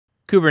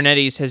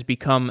Kubernetes has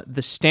become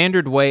the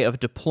standard way of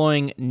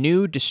deploying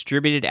new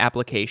distributed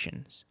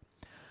applications.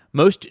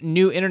 Most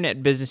new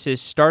internet businesses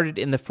started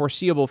in the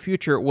foreseeable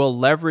future will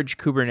leverage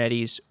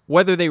Kubernetes,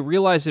 whether they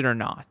realize it or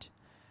not.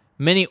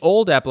 Many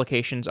old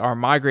applications are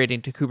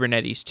migrating to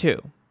Kubernetes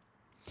too.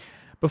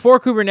 Before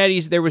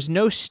Kubernetes, there was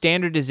no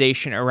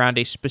standardization around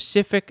a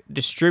specific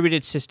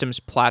distributed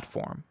systems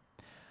platform.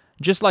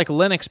 Just like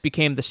Linux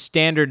became the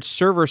standard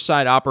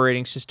server-side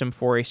operating system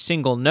for a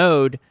single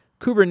node,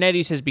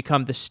 Kubernetes has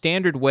become the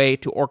standard way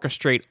to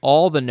orchestrate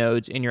all the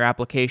nodes in your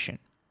application.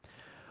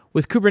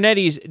 With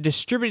Kubernetes,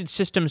 distributed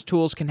systems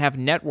tools can have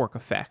network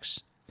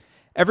effects.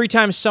 Every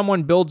time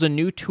someone builds a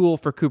new tool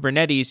for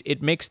Kubernetes,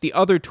 it makes the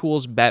other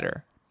tools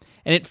better,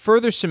 and it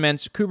further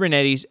cements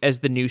Kubernetes as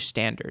the new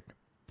standard.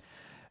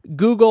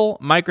 Google,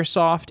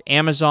 Microsoft,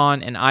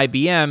 Amazon, and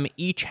IBM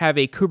each have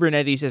a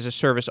Kubernetes as a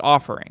service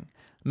offering,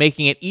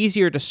 making it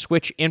easier to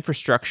switch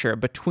infrastructure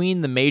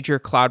between the major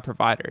cloud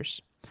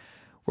providers.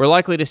 We're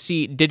likely to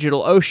see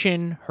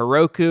DigitalOcean,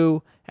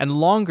 Heroku, and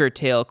longer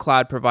tail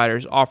cloud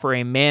providers offer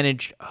a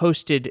managed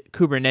hosted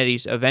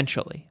Kubernetes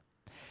eventually.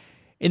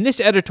 In this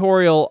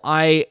editorial,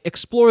 I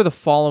explore the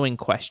following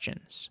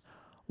questions.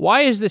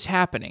 Why is this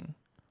happening?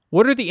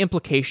 What are the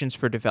implications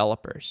for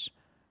developers?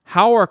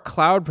 How are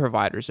cloud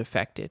providers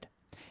affected?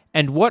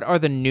 And what are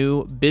the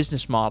new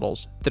business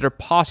models that are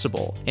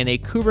possible in a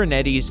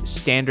Kubernetes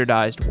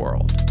standardized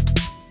world?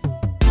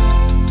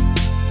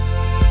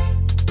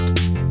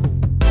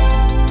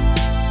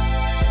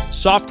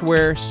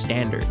 Software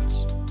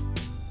standards.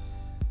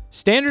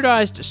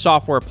 Standardized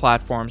software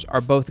platforms are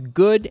both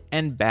good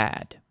and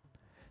bad.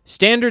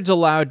 Standards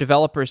allow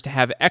developers to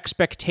have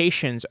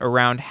expectations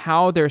around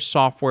how their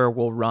software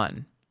will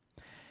run.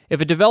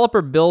 If a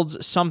developer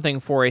builds something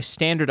for a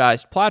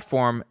standardized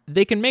platform,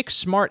 they can make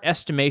smart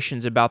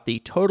estimations about the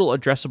total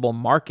addressable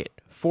market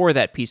for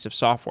that piece of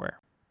software.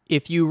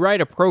 If you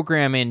write a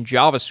program in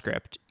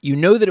JavaScript, you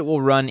know that it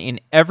will run in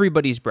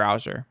everybody's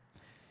browser.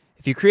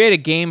 If you create a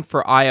game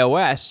for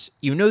iOS,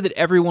 you know that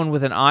everyone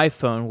with an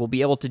iPhone will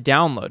be able to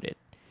download it.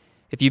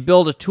 If you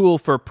build a tool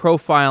for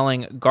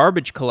profiling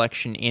garbage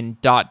collection in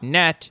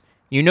 .NET,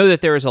 you know that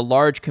there is a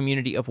large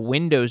community of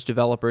Windows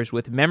developers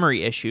with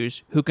memory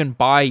issues who can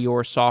buy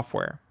your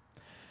software.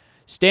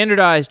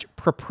 Standardized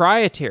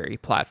proprietary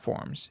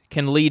platforms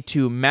can lead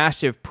to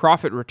massive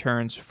profit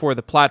returns for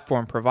the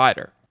platform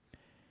provider.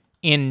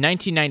 In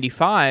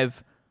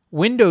 1995,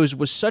 Windows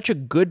was such a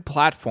good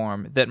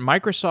platform that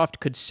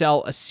Microsoft could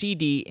sell a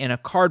CD in a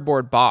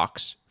cardboard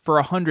box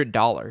for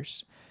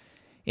 $100.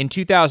 In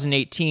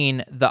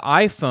 2018, the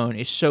iPhone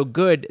is so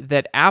good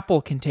that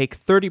Apple can take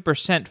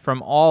 30%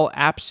 from all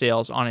app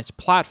sales on its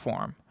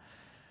platform.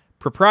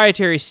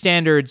 Proprietary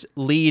standards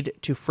lead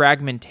to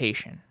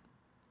fragmentation.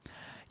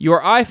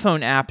 Your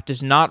iPhone app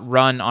does not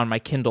run on my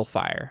Kindle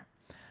Fire.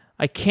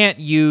 I can't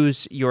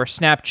use your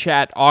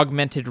Snapchat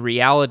augmented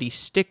reality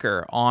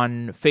sticker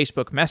on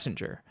Facebook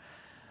Messenger.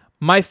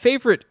 My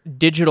favorite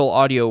digital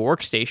audio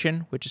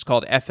workstation, which is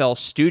called FL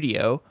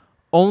Studio,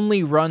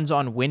 only runs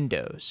on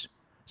Windows.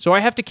 So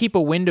I have to keep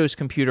a Windows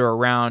computer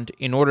around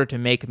in order to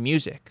make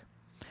music.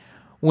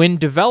 When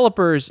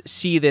developers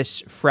see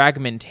this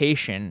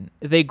fragmentation,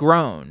 they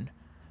groan.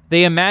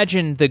 They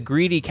imagine the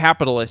greedy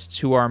capitalists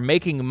who are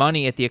making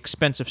money at the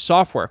expense of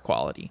software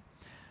quality.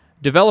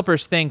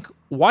 Developers think,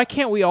 why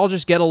can't we all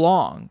just get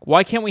along?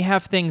 Why can't we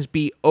have things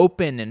be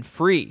open and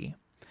free?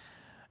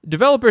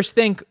 Developers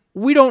think,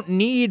 we don't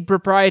need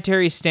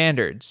proprietary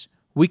standards.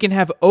 We can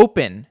have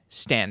open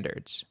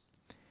standards.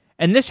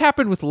 And this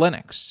happened with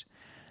Linux.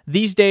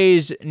 These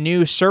days,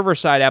 new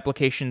server-side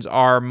applications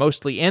are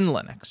mostly in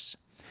Linux.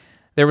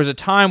 There was a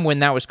time when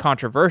that was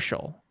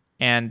controversial,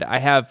 and I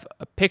have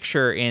a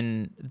picture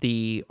in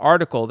the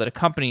article that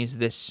accompanies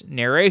this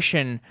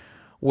narration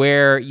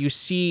where you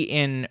see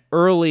in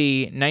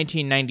early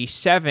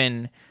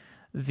 1997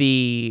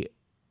 the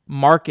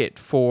market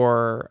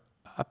for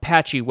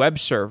Apache web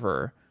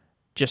server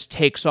just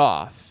takes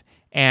off,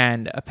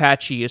 and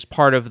Apache is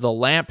part of the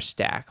LAMP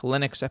stack,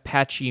 Linux,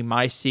 Apache,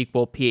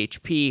 MySQL,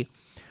 PHP,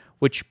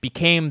 which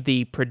became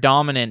the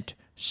predominant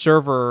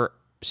server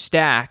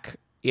stack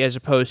as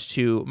opposed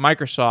to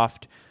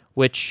Microsoft,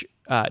 which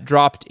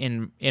dropped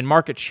in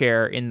market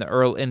share in the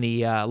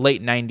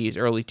late 90s,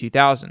 early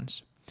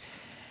 2000s.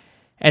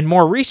 And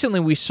more recently,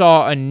 we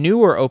saw a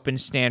newer open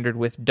standard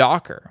with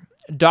Docker.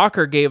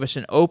 Docker gave us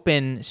an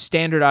open,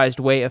 standardized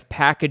way of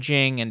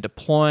packaging and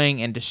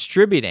deploying and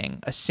distributing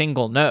a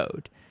single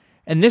node.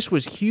 And this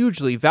was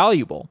hugely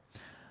valuable.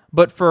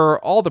 But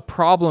for all the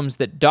problems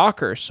that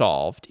Docker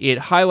solved, it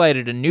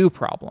highlighted a new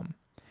problem.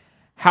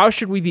 How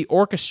should we be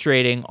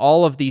orchestrating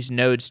all of these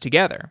nodes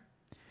together?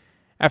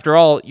 After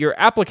all, your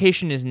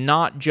application is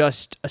not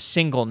just a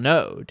single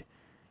node.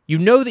 You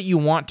know that you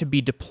want to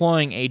be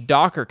deploying a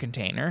Docker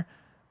container,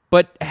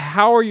 but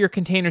how are your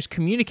containers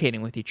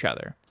communicating with each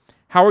other?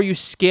 How are you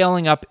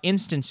scaling up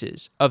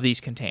instances of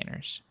these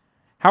containers?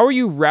 How are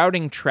you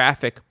routing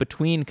traffic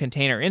between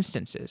container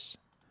instances?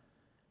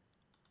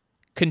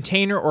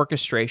 Container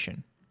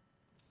orchestration.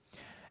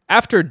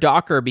 After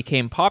Docker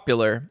became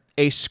popular,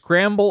 a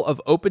scramble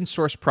of open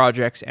source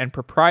projects and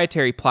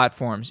proprietary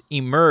platforms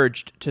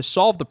emerged to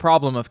solve the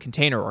problem of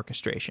container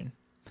orchestration.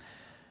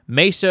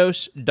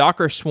 Mesos,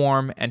 Docker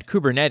Swarm, and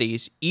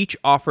Kubernetes each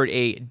offered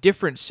a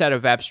different set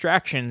of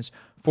abstractions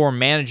for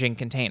managing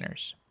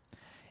containers.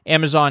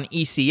 Amazon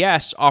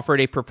ECS offered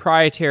a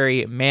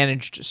proprietary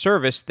managed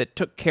service that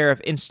took care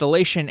of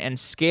installation and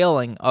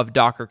scaling of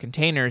Docker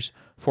containers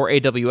for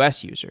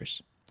AWS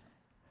users.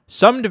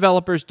 Some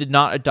developers did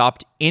not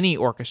adopt any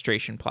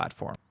orchestration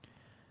platform.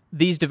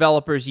 These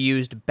developers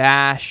used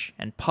Bash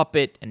and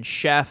Puppet and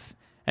Chef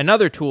and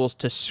other tools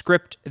to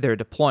script their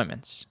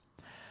deployments.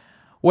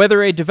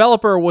 Whether a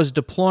developer was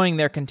deploying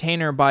their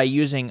container by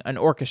using an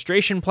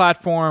orchestration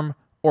platform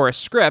or a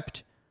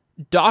script,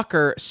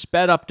 Docker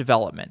sped up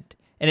development,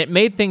 and it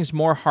made things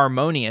more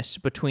harmonious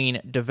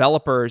between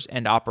developers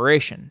and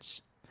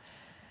operations.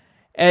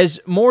 As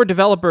more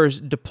developers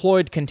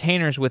deployed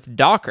containers with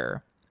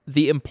Docker,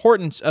 the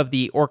importance of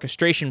the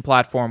orchestration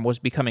platform was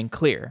becoming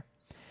clear.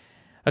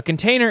 A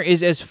container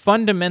is as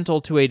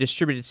fundamental to a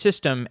distributed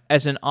system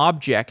as an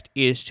object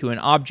is to an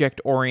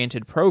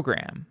object-oriented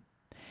program.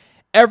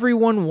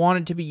 Everyone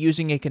wanted to be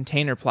using a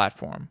container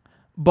platform,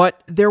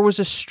 but there was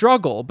a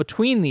struggle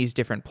between these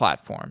different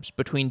platforms,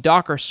 between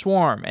Docker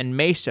Swarm and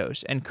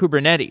Mesos and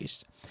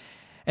Kubernetes,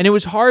 and it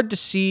was hard to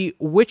see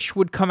which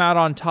would come out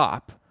on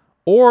top,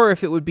 or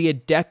if it would be a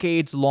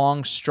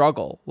decades-long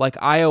struggle like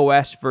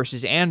iOS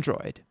versus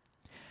Android.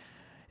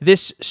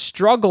 This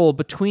struggle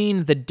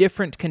between the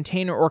different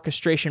container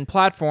orchestration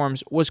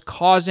platforms was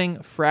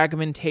causing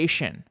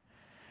fragmentation.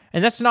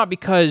 And that's not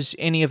because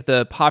any of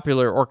the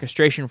popular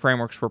orchestration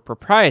frameworks were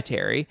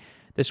proprietary.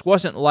 This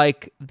wasn't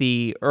like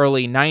the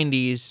early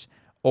 90s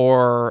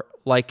or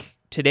like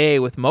today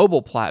with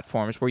mobile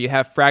platforms where you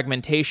have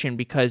fragmentation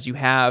because you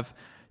have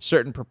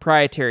certain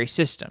proprietary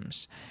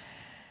systems.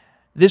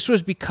 This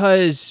was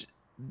because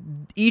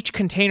each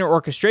container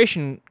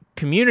orchestration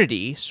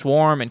community,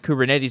 Swarm and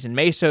Kubernetes and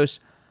Mesos,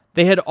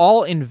 they had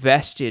all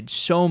invested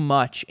so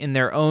much in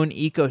their own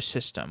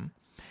ecosystem.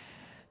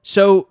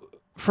 So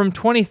from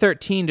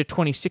 2013 to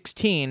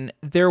 2016,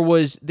 there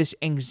was this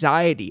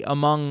anxiety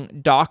among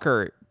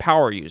Docker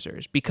power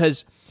users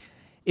because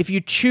if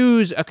you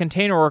choose a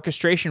container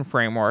orchestration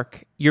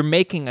framework, you're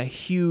making a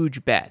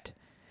huge bet.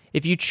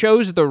 If you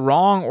chose the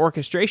wrong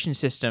orchestration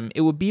system,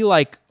 it would be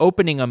like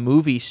opening a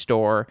movie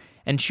store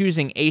and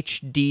choosing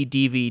HD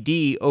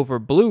DVD over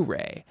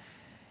Blu-ray.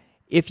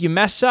 If you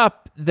mess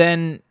up,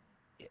 then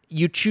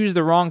you choose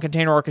the wrong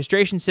container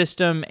orchestration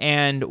system,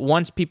 and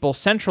once people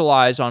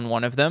centralize on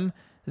one of them,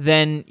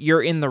 then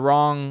you're in the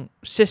wrong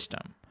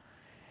system.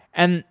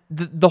 And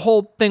the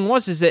whole thing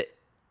is that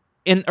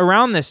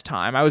around this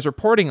time, I was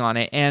reporting on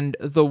it, and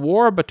the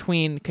war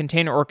between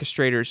container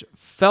orchestrators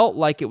felt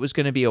like it was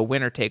going to be a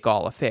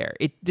winner-take-all affair.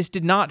 This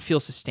did not feel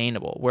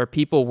sustainable, where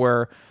people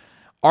were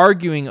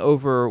arguing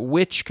over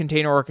which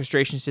container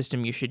orchestration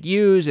system you should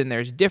use, and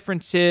there's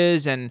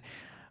differences, and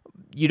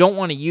you don't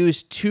want to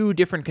use two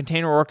different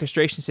container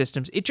orchestration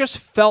systems. It just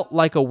felt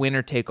like a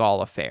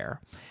winner-take-all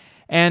affair.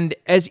 And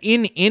as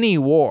in any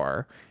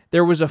war,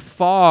 there was a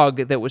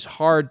fog that was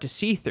hard to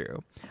see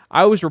through.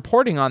 I was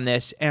reporting on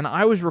this, and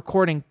I was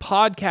recording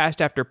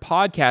podcast after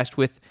podcast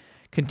with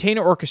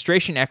container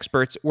orchestration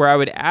experts where I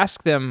would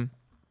ask them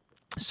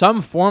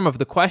some form of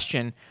the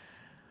question,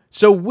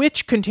 so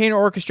which container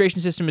orchestration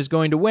system is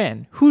going to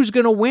win? Who's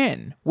going to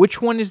win?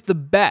 Which one is the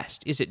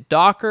best? Is it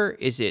Docker?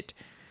 Is it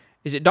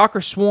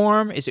Docker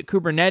Swarm? Is it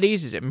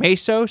Kubernetes? Is it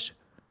Mesos?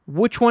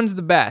 Which one's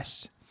the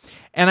best?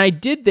 And I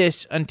did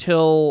this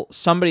until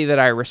somebody that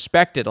I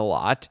respected a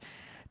lot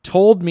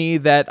told me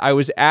that I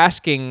was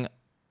asking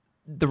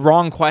the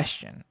wrong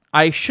question.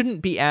 I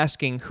shouldn't be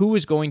asking who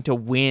is going to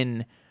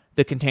win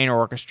the container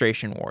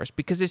orchestration wars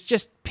because it's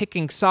just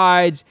picking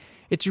sides.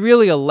 It's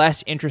really a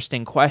less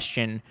interesting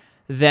question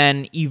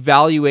than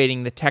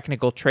evaluating the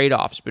technical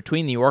trade-offs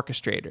between the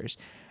orchestrators.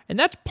 And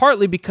that's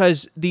partly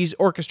because these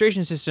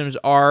orchestration systems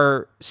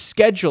are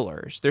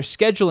schedulers. They're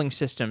scheduling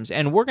systems,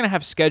 and we're going to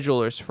have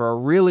schedulers for a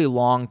really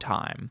long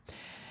time.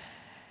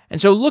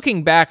 And so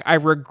looking back, I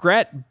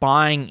regret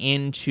buying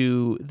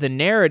into the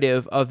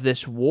narrative of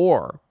this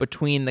war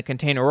between the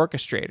container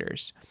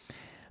orchestrators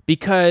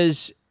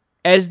because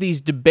as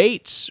these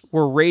debates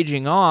were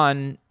raging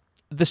on,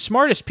 the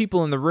smartest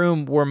people in the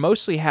room were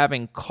mostly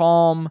having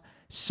calm,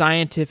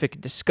 scientific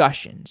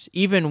discussions,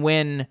 even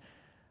when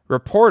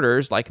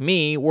reporters like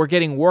me were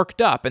getting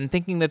worked up and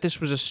thinking that this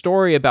was a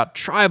story about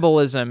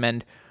tribalism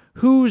and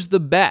who's the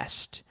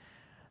best.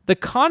 The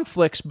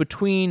conflicts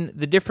between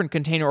the different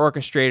container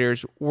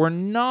orchestrators were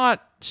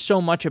not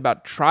so much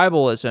about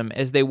tribalism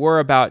as they were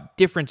about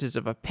differences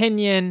of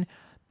opinion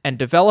and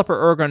developer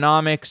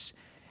ergonomics.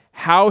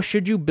 How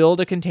should you build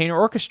a container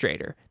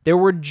orchestrator? There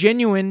were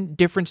genuine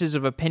differences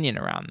of opinion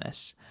around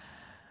this.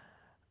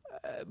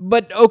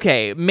 But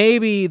okay,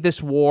 maybe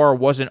this war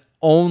wasn't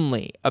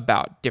only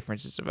about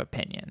differences of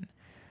opinion.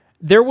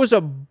 There was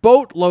a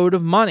boatload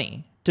of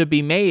money to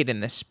be made in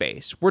this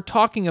space. We're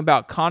talking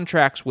about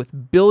contracts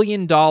with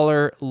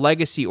billion-dollar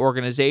legacy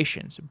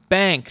organizations,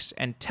 banks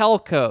and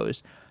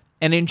telcos,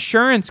 and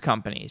insurance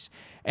companies.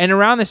 And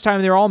around this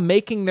time, they're all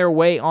making their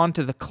way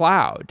onto the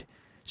cloud.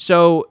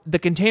 So the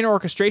container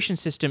orchestration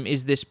system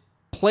is this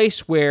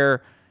place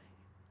where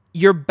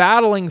you're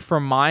battling for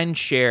mind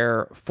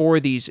share for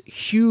these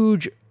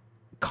huge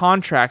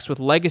contracts with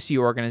legacy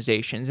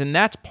organizations. And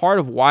that's part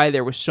of why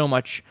there was so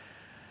much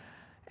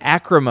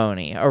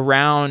acrimony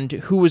around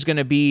who was going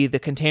to be the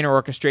container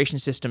orchestration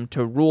system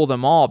to rule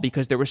them all,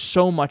 because there was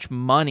so much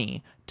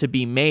money to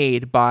be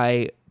made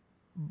by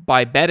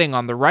betting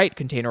on the right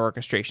container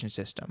orchestration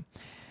system.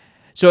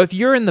 So if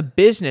you're in the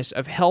business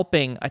of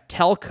helping a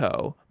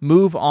telco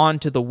move on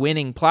to the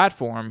winning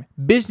platform,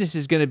 business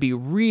is going to be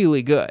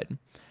really good.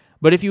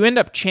 But if you end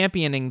up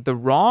championing the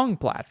wrong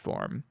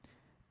platform,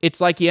 it's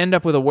like you end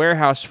up with a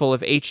warehouse full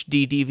of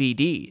HD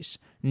DVDs.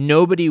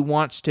 Nobody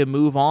wants to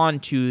move on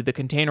to the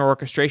container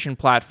orchestration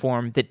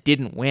platform that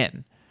didn't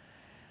win.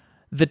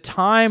 The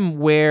time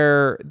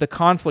where the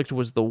conflict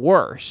was the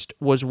worst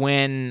was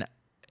when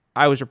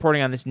I was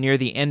reporting on this near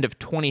the end of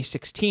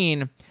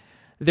 2016.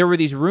 There were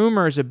these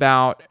rumors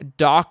about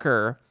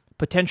Docker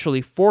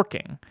potentially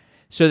forking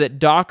so that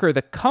Docker,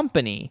 the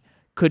company,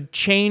 could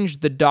change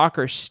the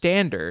Docker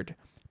standard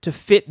to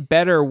fit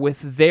better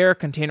with their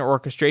container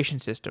orchestration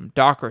system,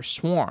 Docker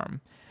Swarm.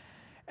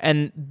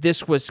 And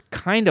this was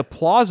kind of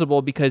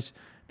plausible because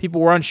people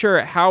were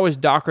unsure, how is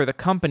Docker, the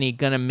company,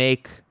 going to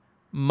make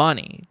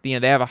money? They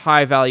have a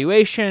high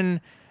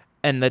valuation,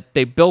 and that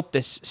they built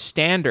this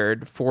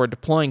standard for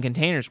deploying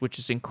containers, which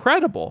is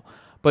incredible.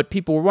 But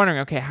people were wondering,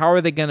 okay, how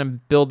are they going to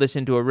build this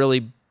into a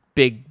really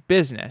big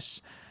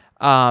business?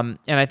 And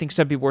I think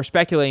some people were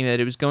speculating that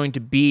it was going to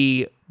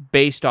be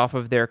based off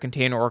of their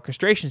container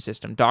orchestration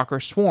system,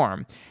 Docker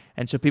Swarm.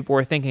 And so people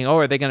were thinking,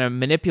 are they going to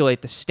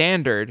manipulate the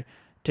standard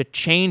to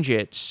change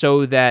it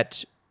so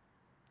that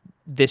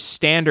this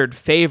standard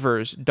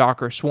favors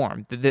Docker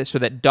Swarm, so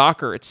that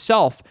Docker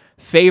itself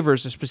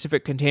favors a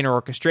specific container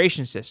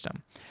orchestration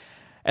system?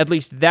 At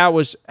least that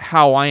was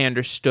how I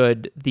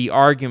understood the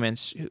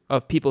arguments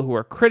of people who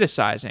are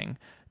criticizing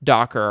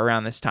Docker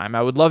around this time.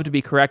 I would love to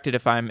be corrected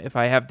if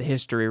I have the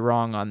history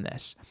wrong on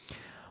this.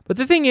 But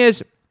the thing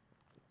is,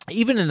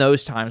 even in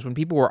those times when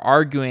people were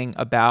arguing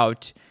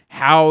about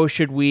how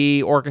should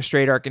we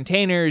orchestrate our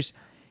containers,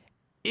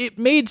 it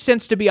made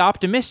sense to be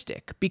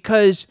optimistic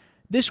because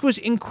this was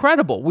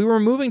incredible. We were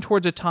moving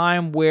towards a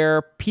time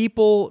where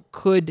people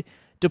could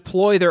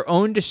deploy their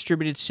own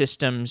distributed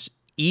systems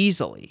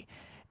easily.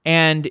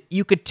 And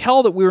you could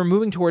tell that we were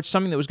moving towards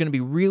something that was going to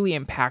be really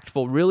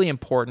impactful, really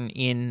important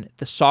in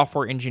the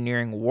software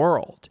engineering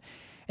world.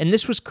 And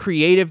this was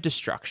creative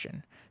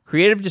destruction.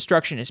 Creative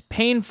destruction is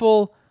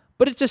painful,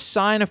 but it's a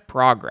sign of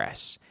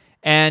progress.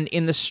 And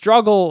in the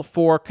struggle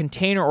for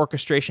container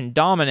orchestration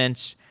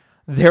dominance,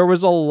 there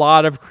was a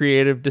lot of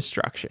creative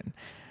destruction.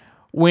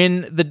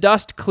 When the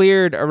dust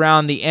cleared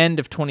around the end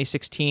of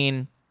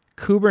 2016,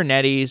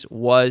 Kubernetes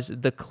was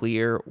the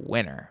clear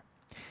winner.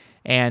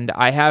 And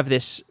I have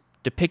this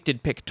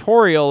depicted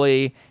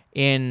pictorially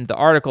in the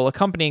article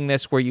accompanying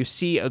this, where you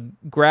see a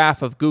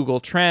graph of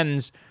Google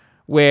Trends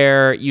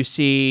where you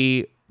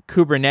see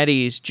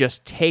Kubernetes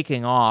just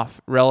taking off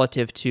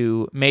relative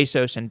to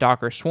Mesos and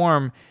Docker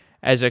Swarm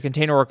as a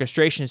container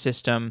orchestration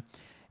system.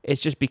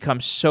 It's just become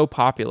so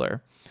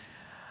popular.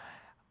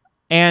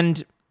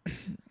 And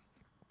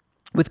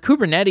with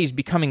Kubernetes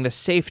becoming the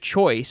safe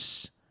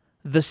choice,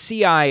 the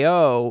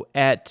CIO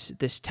at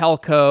this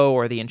telco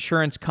or the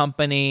insurance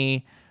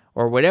company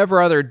or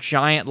whatever other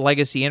giant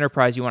legacy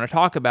enterprise you want to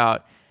talk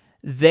about,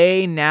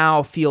 they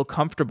now feel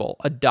comfortable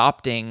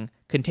adopting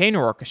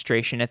container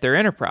orchestration at their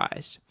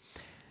enterprise.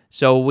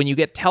 So when you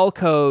get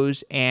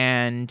telcos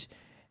and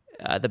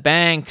the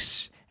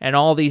banks and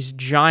all these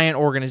giant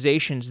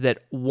organizations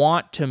that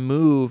want to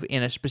move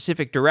in a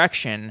specific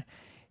direction,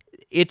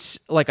 it's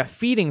like a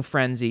feeding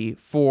frenzy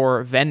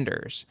for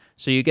vendors.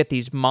 So you get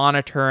these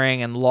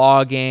monitoring and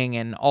logging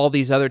and all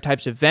these other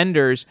types of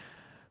vendors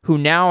who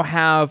now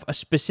have a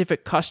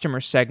specific customer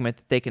segment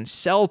that they can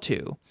sell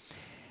to.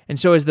 And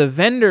so as the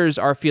vendors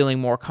are feeling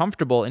more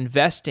comfortable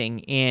investing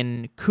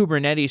in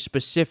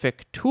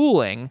Kubernetes-specific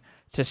tooling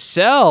to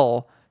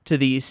sell to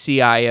these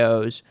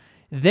CIOs,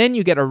 then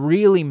you get a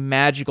really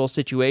magical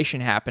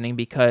situation happening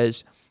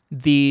because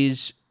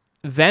these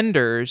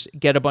vendors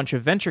get a bunch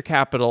of venture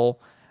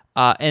capital,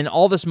 and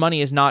all this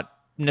money is not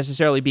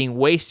necessarily being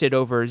wasted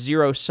over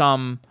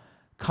zero-sum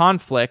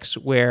conflicts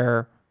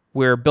where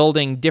we're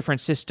building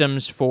different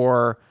systems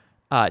for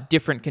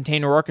different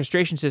container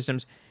orchestration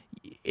systems.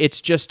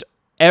 It's just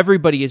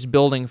everybody is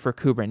building for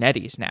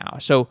Kubernetes now.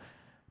 So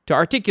to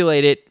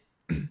articulate it,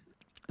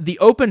 the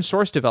open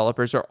source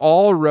developers are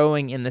all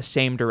rowing in the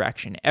same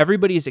direction.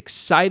 Everybody is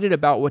excited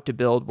about what to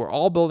build. We're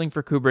all building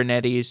for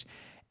Kubernetes,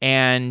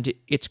 and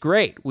it's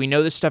great. We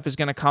know this stuff is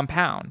going to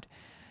compound.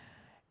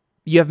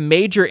 You have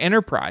major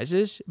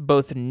enterprises,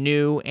 both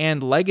new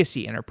and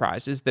legacy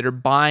enterprises, that are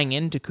buying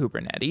into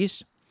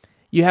Kubernetes.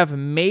 You have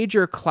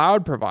major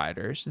cloud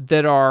providers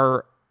that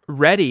are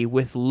ready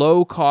with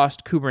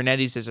low-cost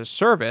Kubernetes as a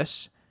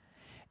service.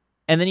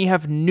 And then you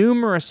have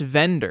numerous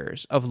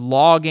vendors of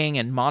logging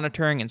and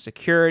monitoring and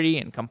security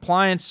and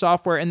compliance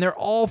software, and they're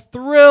all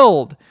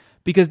thrilled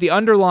because the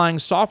underlying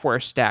software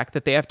stack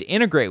that they have to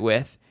integrate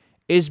with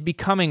is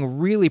becoming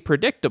really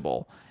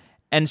predictable.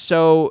 And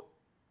so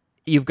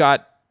you've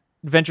got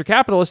venture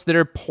capitalists that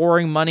are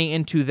pouring money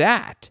into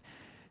that.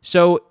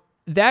 So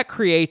that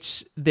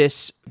creates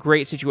this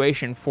great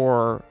situation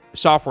for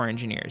software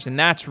engineers, and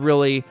that's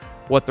really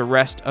what the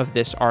rest of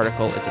this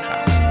article is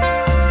about.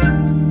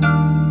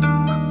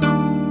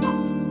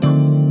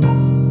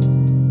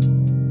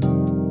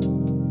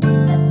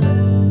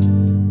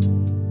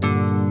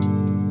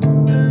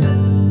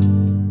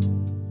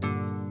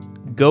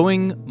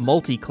 Going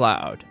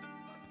multi-cloud.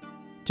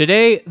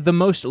 Today, the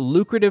most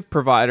lucrative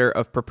provider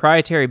of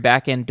proprietary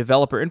backend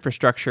developer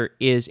infrastructure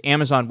is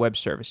Amazon Web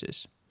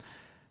Services.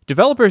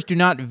 Developers do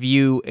not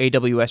view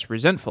AWS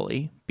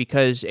resentfully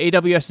because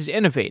AWS is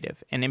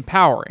innovative and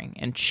empowering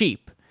and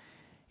cheap.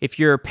 If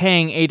you're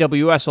paying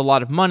AWS a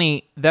lot of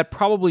money, that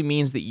probably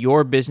means that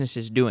your business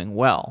is doing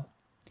well.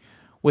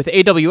 With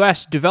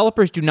AWS,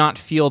 developers do not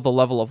feel the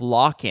level of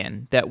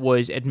lock-in that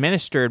was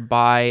administered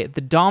by the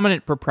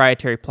dominant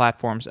proprietary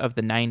platforms of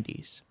the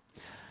 90s.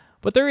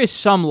 But there is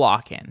some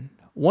lock-in.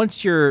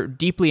 Once you're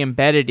deeply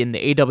embedded in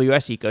the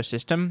AWS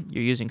ecosystem,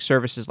 you're using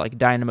services like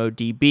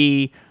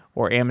DynamoDB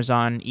or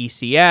Amazon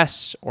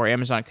ECS or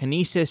Amazon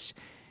Kinesis,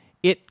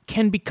 it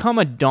can become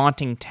a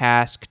daunting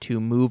task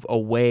to move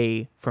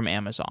away from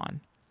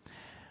Amazon.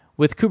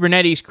 With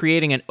Kubernetes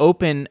creating an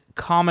open,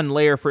 common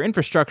layer for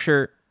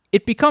infrastructure,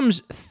 it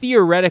becomes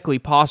theoretically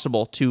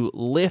possible to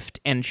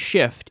lift and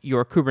shift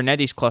your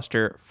Kubernetes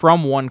cluster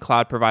from one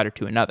cloud provider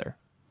to another.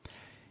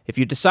 If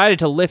you decided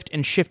to lift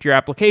and shift your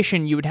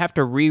application, you would have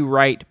to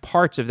rewrite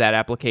parts of that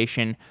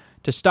application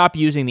to stop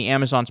using the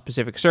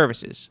Amazon-specific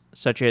services,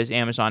 such as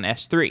Amazon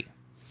S3.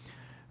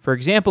 For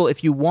example,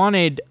 if you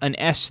wanted an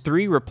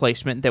S3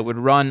 replacement that would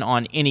run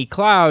on any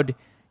cloud,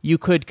 you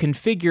could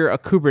configure a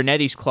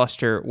Kubernetes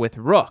cluster with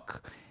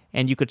Rook,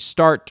 and you could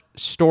start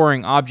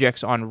storing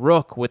objects on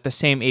Rook with the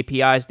same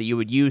APIs that you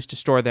would use to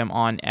store them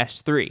on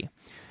S3.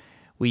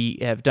 We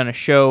have done a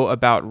show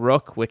about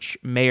Rook, which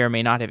may or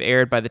may not have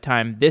aired by the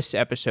time this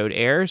episode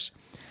airs,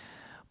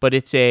 but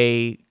it's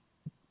a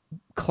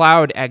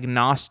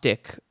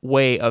cloud-agnostic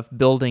way of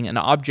building an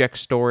object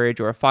storage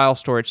or a file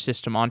storage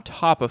system on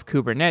top of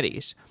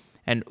Kubernetes.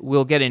 And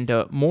we'll get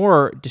into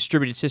more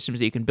distributed systems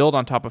that you can build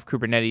on top of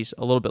Kubernetes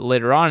a little bit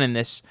later on in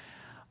this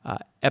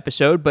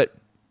episode, but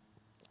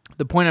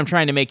the point I'm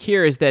trying to make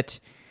here is that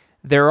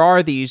there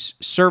are these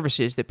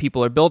services that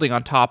people are building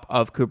on top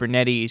of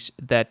Kubernetes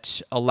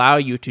that allow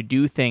you to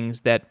do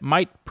things that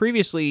might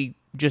previously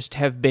just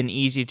have been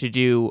easy to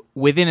do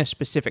within a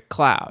specific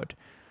cloud.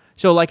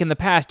 So like in the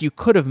past, you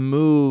could have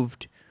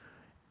moved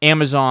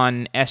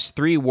Amazon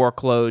S3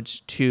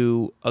 workloads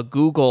to a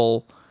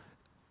Google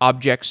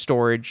object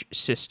storage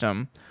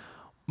system,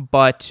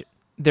 but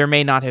there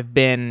may not have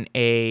been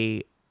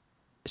a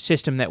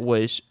system that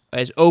was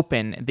as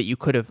open that you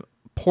could have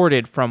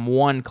ported from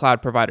one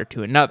cloud provider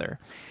to another.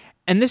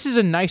 And this is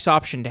a nice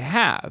option to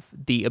have,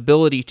 the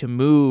ability to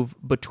move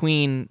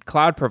between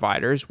cloud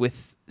providers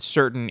with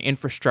certain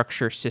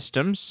infrastructure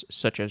systems,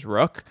 such as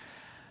Rook.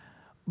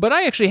 But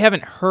I actually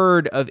haven't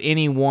heard of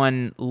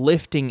anyone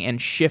lifting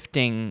and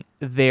shifting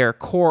their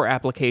core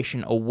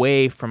application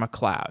away from a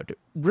cloud.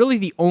 Really,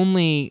 the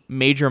only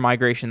major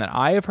migration that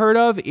I have heard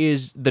of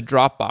is the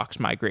Dropbox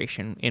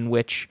migration, in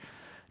which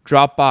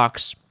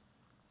Dropbox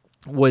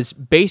was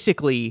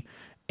basically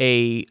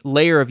a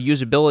layer of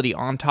usability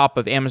on top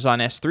of Amazon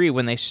S3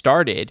 when they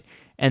started,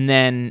 and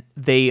then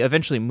they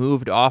eventually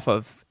moved off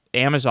of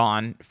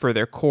Amazon for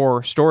their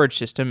core storage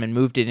system and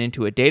moved it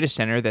into a data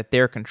center that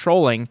they're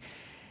controlling,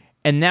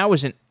 and that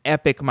was an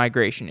epic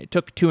migration. It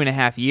took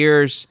 2.5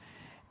 years.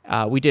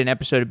 We did an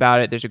episode about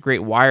it. There's a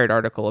great Wired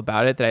article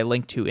about it that I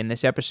linked to in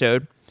this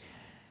episode.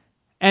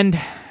 And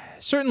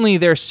certainly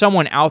there's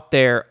someone out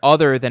there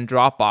other than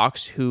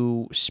Dropbox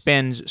who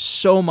spends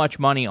so much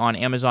money on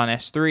Amazon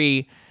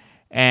S3,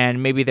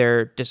 and maybe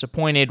they're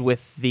disappointed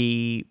with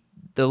the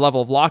level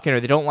of lock-in, or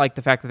they don't like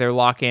the fact that they're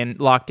locked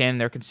in.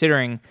 They're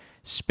considering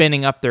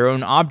spinning up their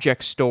own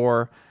object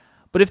store.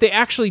 But if they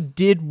actually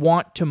did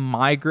want to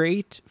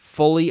migrate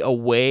fully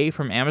away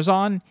from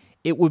Amazon,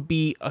 it would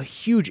be a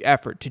huge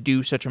effort to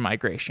do such a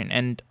migration.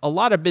 And a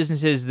lot of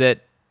businesses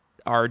that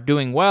are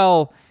doing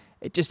well,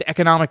 it just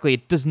economically,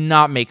 it does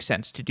not make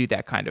sense to do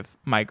that kind of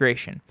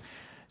migration.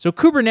 So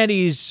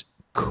Kubernetes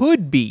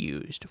could be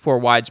used for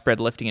widespread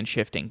lifting and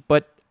shifting,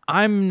 but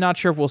I'm not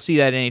sure if we'll see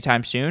that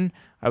anytime soon.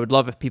 I would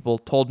love if people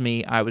told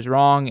me I was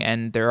wrong,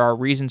 and there are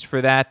reasons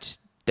for that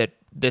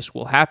this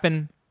will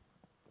happen.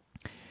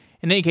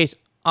 In any case,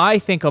 I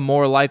think a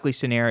more likely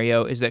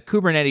scenario is that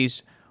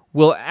Kubernetes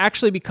will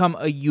actually become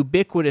a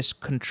ubiquitous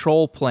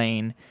control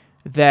plane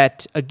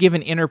that a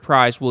given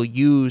enterprise will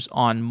use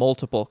on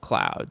multiple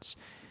clouds.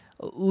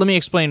 Let me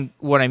explain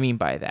what I mean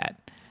by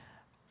that.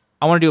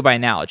 I want to do it by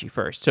analogy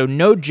first. So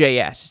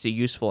Node.js is a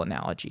useful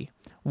analogy.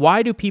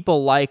 Why do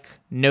people like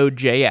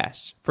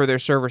Node.js for their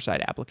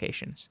server-side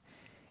applications?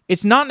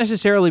 It's not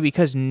necessarily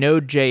because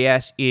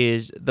Node.js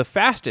is the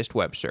fastest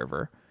web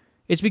server.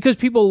 It's because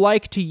people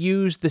like to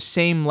use the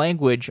same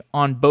language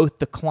on both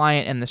the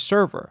client and the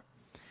server.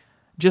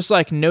 Just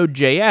like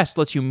Node.js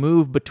lets you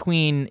move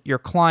between your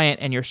client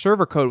and your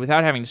server code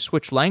without having to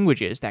switch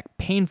languages, that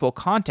painful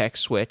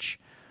context switch,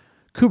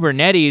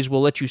 Kubernetes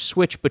will let you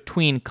switch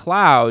between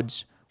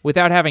clouds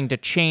without having to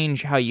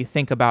change how you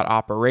think about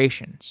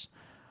operations.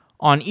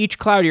 On each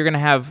cloud, you're going to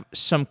have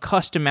some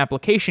custom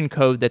application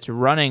code that's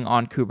running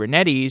on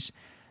Kubernetes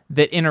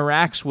that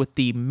interacts with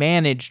the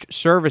managed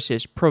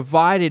services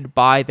provided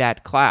by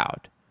that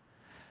cloud.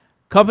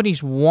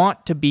 Companies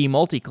want to be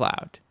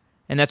multi-cloud,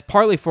 and that's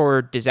partly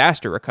for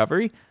disaster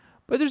recovery,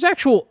 but there's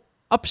actual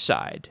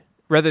upside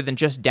rather than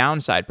just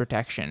downside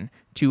protection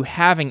to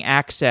having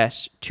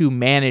access to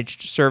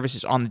managed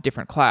services on the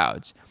different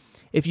clouds.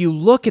 If you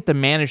look at the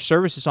managed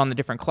services on the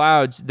different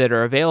clouds that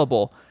are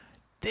available,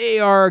 they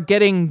are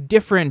getting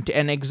different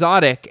and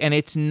exotic, and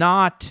it's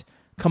not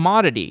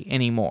commodity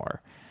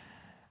anymore.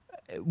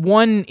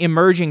 One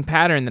emerging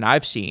pattern that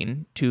I've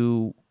seen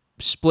to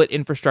split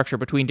infrastructure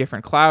between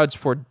different clouds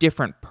for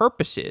different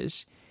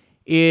purposes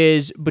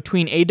is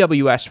between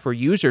AWS for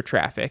user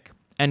traffic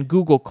and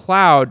Google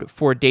Cloud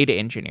for data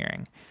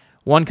engineering.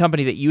 One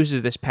company that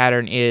uses this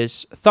pattern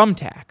is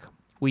Thumbtack.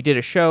 We did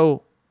a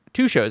show,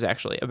 2 shows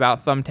actually,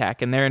 about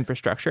Thumbtack and their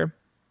infrastructure.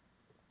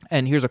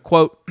 And here's a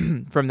quote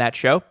from that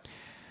show.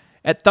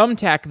 At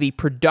Thumbtack, the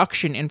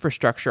production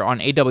infrastructure on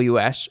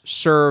AWS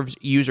serves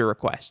user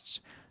requests.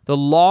 The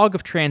log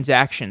of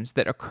transactions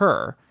that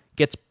occur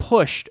gets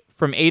pushed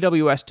from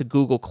AWS to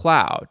Google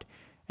Cloud,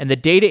 and the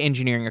data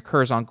engineering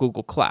occurs on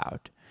Google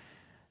Cloud.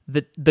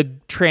 The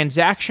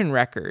transaction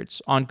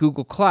records on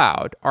Google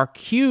Cloud are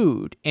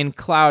queued in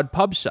Cloud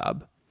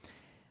PubSub,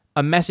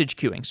 a message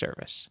queuing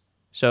service.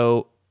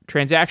 So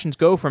transactions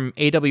go from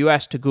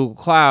AWS to Google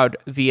Cloud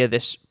via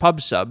this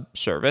PubSub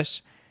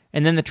service,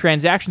 and then the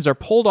transactions are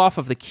pulled off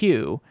of the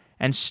queue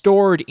and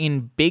stored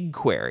in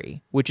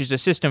BigQuery, which is a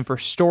system for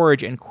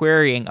storage and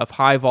querying of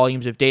high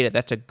volumes of data.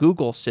 That's a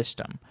Google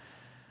system.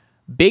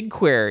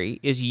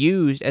 BigQuery is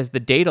used as the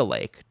data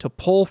lake to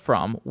pull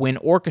from when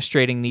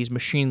orchestrating these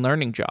machine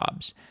learning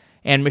jobs.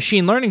 And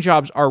machine learning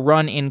jobs are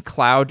run in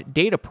Cloud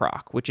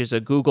Dataproc, which is a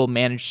Google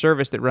managed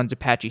service that runs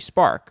Apache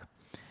Spark.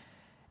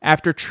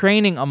 After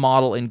training a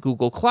model in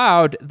Google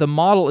Cloud, the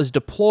model is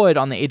deployed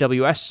on the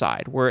AWS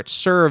side, where it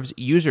serves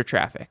user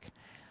traffic.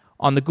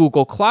 On the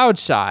Google Cloud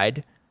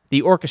side,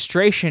 the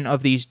orchestration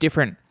of these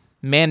different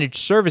managed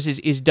services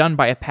is done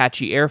by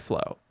Apache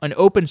Airflow, an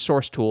open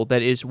source tool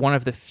that is one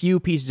of the few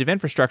pieces of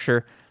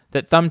infrastructure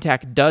that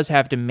Thumbtack does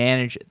have to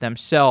manage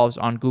themselves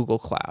on Google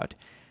Cloud.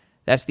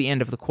 That's the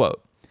end of the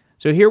quote.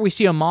 So here we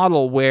see a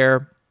model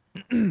where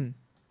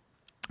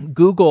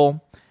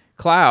Google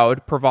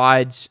Cloud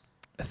provides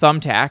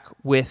Thumbtack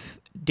with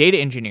data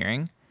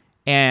engineering,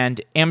 and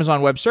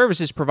Amazon Web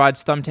Services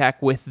provides Thumbtack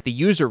with the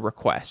user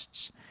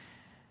requests.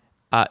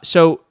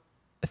 So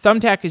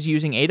Thumbtack is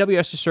using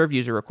AWS to serve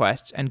user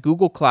requests and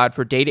Google Cloud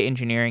for data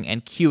engineering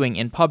and queuing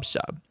in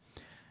PubSub.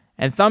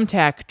 And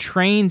Thumbtack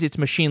trains its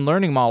machine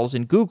learning models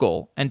in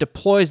Google and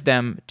deploys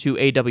them to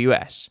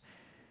AWS.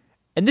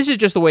 And this is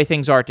just the way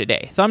things are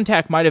today.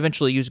 Thumbtack might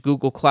eventually use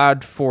Google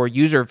Cloud for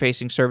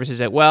user-facing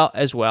services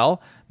as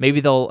well.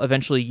 Maybe they'll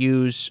eventually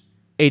use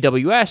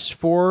AWS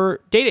for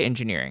data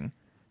engineering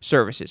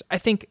services. I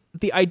think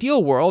the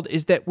ideal world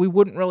is that we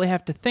wouldn't really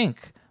have to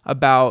think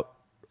about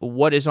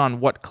what is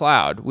on what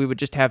cloud. We would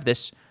just have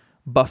this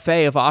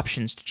buffet of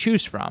options to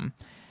choose from.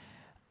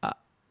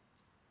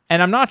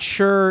 And I'm not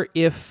sure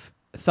if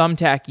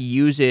Thumbtack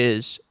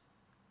uses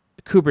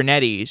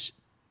Kubernetes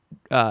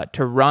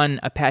to run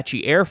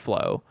Apache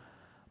Airflow,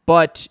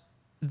 but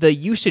the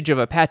usage of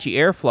Apache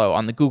Airflow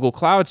on the Google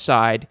Cloud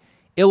side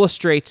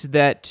illustrates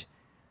that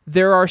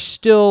there are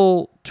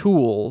still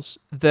tools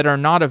that are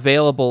not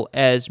available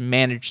as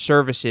managed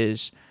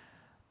services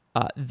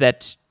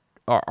that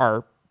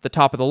are the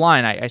top of the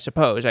line, I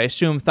suppose. I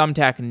assume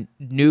Thumbtack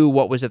knew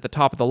what was at the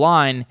top of the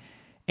line,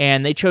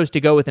 and they chose to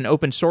go with an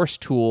open source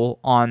tool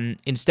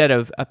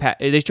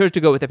they chose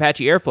to go with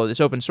Apache Airflow, this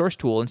open source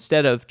tool,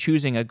 instead of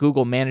choosing a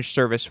Google managed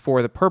service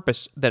for the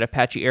purpose that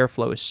Apache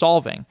Airflow is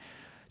solving.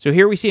 So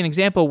here we see an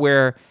example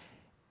where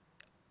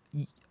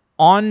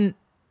on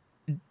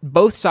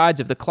both sides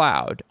of the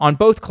cloud, on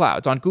both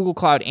clouds, on Google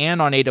Cloud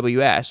and on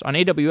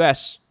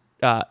AWS,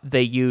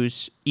 they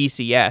use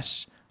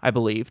ECS, I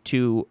believe,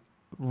 to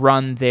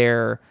run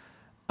their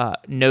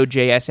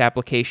Node.js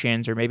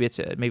applications, or maybe it's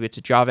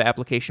a Java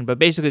application, but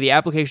basically the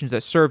applications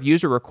that serve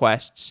user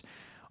requests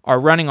are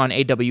running on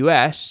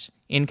AWS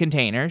in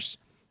containers,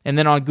 and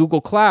then on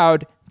Google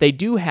Cloud, they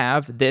do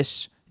have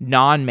this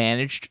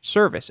non-managed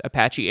service,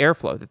 Apache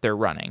Airflow, that they're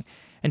running.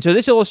 And so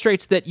this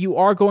illustrates that you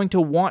are going to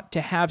want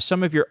to have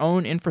some of your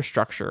own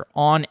infrastructure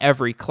on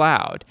every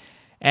cloud.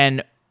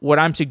 And what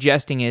I'm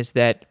suggesting is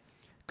that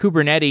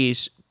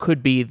Kubernetes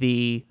could be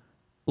the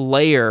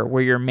layer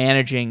where you're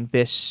managing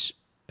this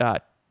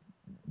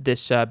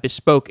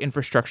bespoke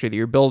infrastructure that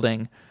you're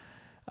building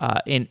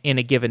in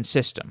a given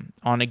system,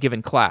 on a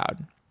given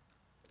cloud.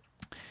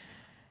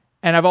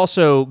 And I've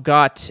also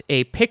got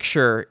a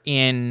picture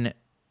in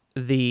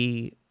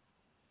the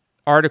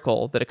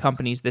article that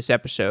accompanies this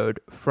episode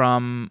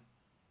from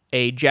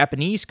a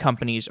Japanese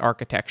company's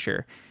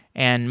architecture.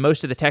 And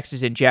most of the text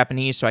is in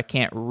Japanese, so I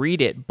can't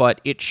read it,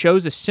 but it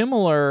shows a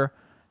similar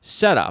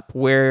setup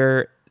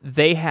where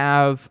they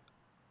have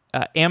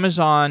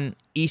Amazon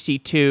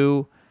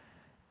EC2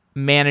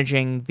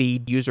 managing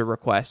the user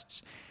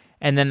requests,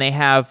 and then they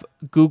have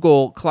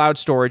Google Cloud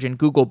Storage and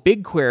Google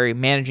BigQuery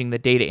managing the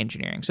data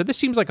engineering. So this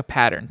seems like a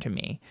pattern to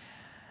me.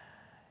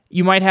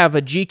 You might have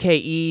a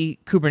GKE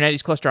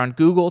Kubernetes cluster on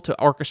Google to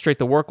orchestrate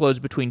the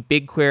workloads between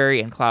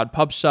BigQuery and Cloud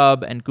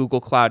PubSub and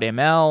Google Cloud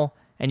ML,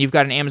 and you've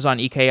got an Amazon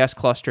EKS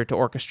cluster to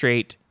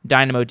orchestrate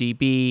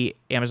DynamoDB,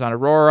 Amazon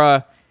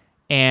Aurora,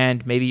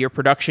 and maybe your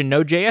production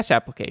Node.js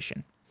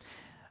application.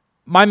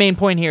 My main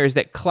point here is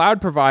that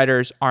cloud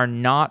providers are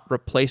not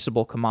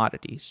replaceable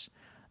commodities.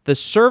 The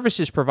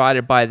services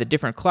provided by the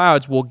different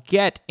clouds will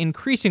get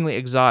increasingly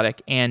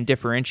exotic and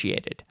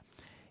differentiated.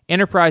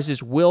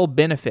 Enterprises will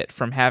benefit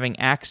from having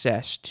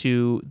access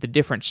to the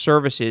different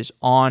services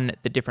on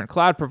the different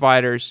cloud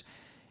providers.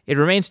 It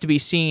remains to be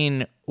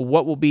seen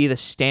what will be the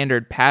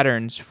standard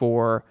patterns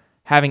for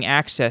having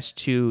access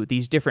to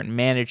these different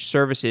managed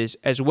services,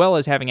 as well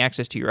as having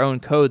access to your own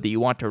code that you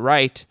want to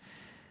write.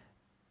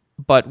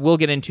 But we'll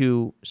get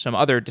into some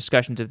other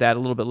discussions of that a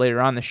little bit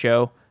later on the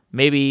show.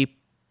 Maybe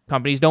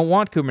companies don't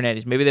want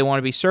Kubernetes. Maybe they want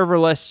to be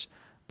serverless,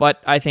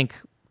 but I think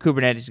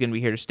Kubernetes is going to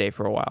be here to stay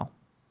for a while.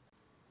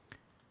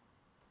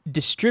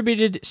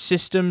 Distributed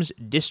systems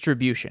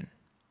distribution.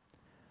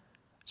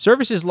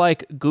 Services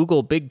like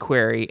Google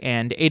BigQuery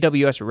and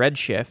AWS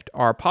Redshift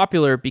are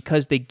popular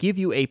because they give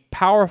you a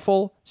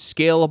powerful,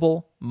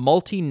 scalable,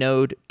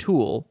 multi-node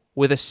tool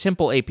with a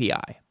simple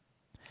API.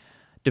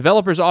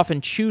 Developers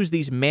often choose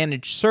these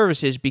managed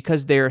services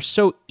because they are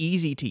so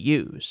easy to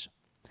use.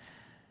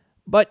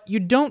 But you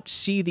don't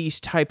see these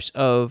types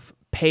of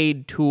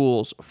paid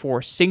tools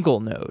for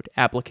single-node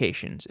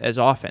applications as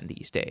often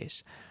these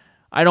days.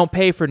 I don't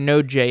pay for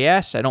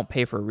Node.js, I don't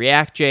pay for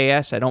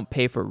React.js, I don't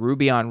pay for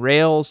Ruby on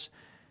Rails.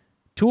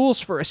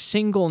 Tools for a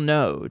single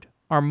node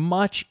are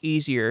much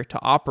easier to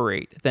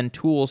operate than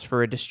tools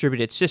for a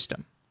distributed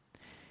system.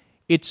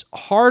 It's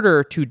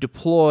harder to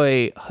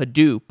deploy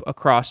Hadoop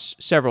across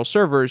several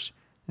servers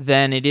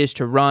than it is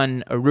to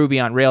run a Ruby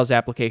on Rails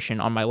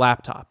application on my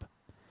laptop.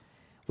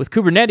 With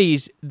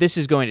Kubernetes, this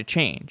is going to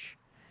change.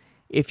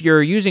 If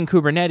you're using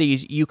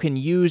Kubernetes, you can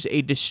use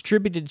a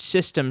distributed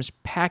systems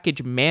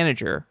package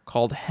manager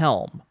called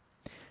Helm.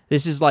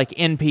 This is like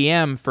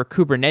NPM for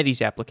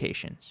Kubernetes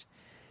applications.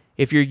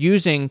 If you're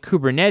using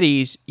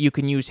Kubernetes, you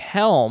can use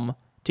Helm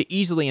to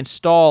easily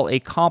install a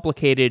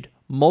complicated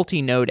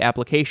multi-node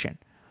application,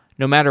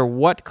 no matter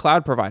what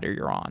cloud provider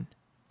you're on.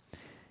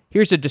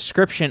 Here's a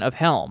description of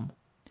Helm.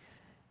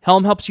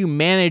 Helm helps you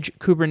manage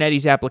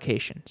Kubernetes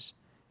applications.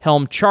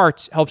 Helm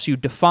Charts helps you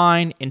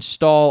define,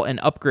 install, and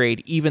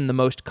upgrade even the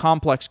most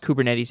complex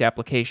Kubernetes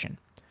application.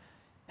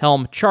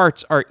 Helm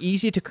Charts are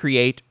easy to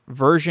create,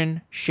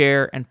 version,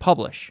 share, and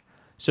publish.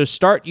 So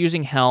start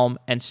using Helm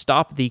and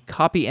stop the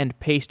copy and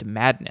paste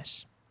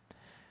madness.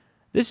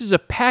 This is a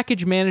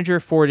package manager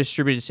for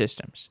distributed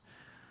systems.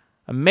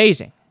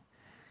 Amazing.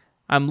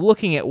 I'm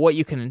looking at what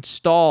you can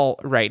install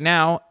right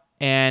now,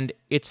 and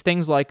it's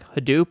things like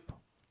Hadoop,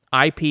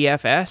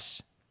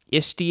 IPFS,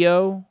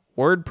 Istio,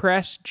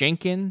 WordPress,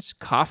 Jenkins,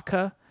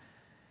 Kafka.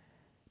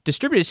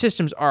 Distributed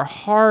systems are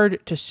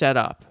hard to set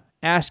up.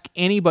 Ask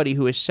anybody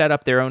who has set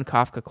up their own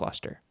Kafka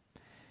cluster.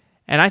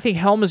 And I think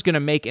Helm is going to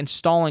make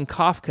installing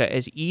Kafka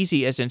as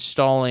easy as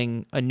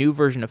installing a new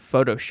version of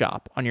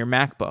Photoshop on your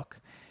MacBook.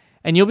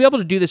 And you'll be able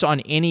to do this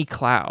on any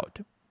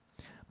cloud.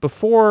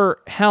 Before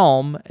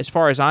Helm, as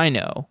far as I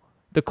know,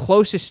 the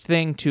closest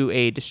thing to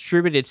a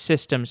distributed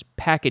systems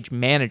package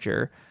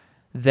manager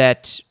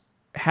that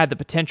had the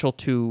potential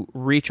to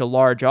reach a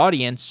large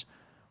audience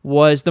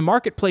was the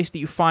marketplace that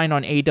you find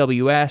on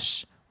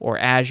AWS or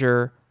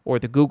Azure or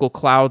the Google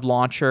Cloud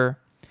Launcher.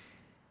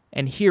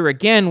 And here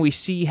again, we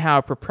see how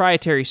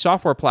proprietary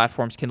software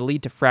platforms can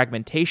lead to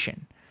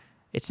fragmentation.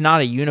 It's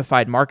not a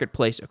unified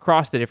marketplace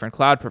across the different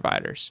cloud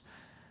providers.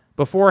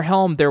 Before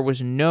Helm, there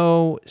was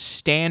no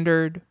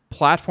standard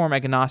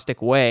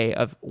platform-agnostic way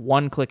of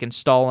one-click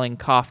installing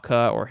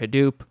Kafka or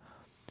Hadoop.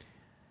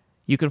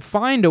 You can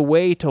find a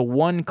way to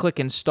one-click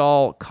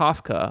install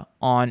Kafka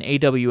on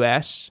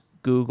AWS,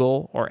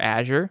 Google, or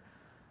Azure,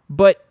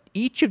 but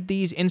each of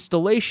these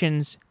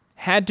installations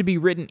had to be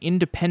written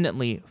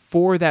independently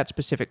for that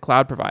specific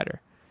cloud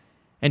provider.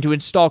 And to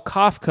install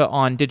Kafka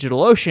on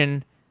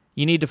DigitalOcean,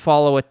 you need to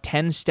follow a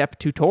 10-step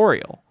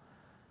tutorial.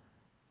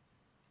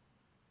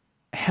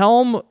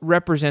 Helm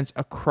represents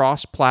a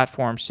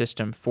cross-platform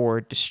system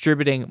for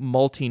distributing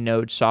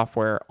multi-node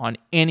software on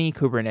any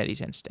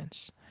Kubernetes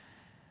instance.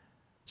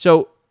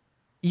 So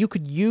you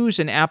could use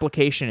an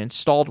application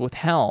installed with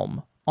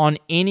Helm on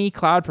any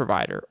cloud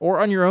provider or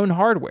on your own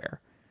hardware.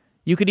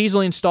 You could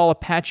easily install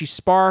Apache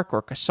Spark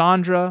or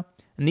Cassandra,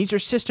 and these are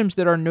systems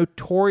that are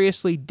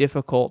notoriously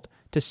difficult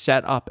to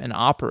set up and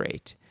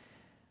operate.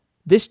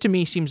 This to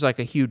me seems like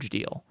a huge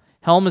deal.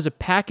 Helm is a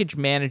package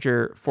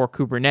manager for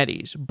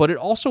Kubernetes, but it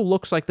also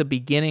looks like the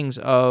beginnings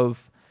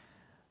of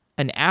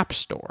an app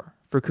store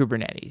for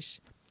Kubernetes.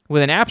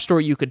 With an app store,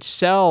 you could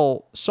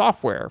sell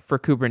software for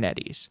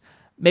Kubernetes.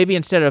 Maybe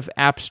instead of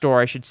app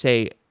store, I should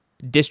say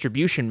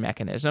distribution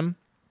mechanism.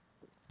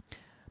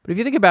 But if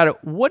you think about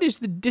it, what is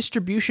the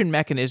distribution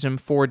mechanism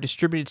for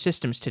distributed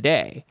systems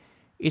today?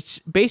 It's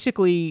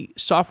basically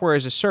software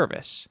as a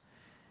service.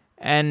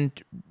 And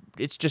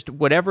it's just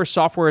whatever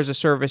software as a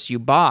service you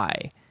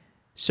buy.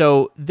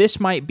 So this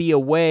might be a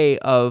way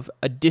of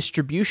a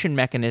distribution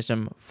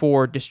mechanism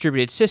for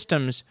distributed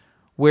systems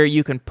where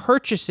you can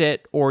purchase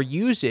it or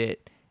use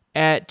it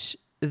at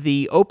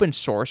the open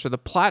source or the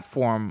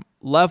platform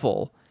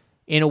level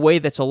in a way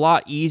that's a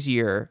lot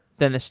easier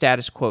than the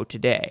status quo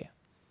today.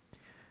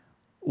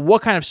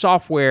 What kind of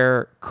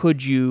software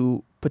could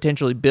you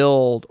potentially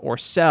build or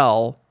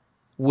sell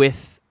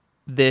with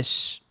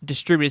this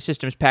distributed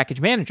systems package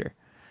manager?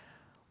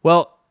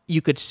 Well,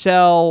 you could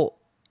sell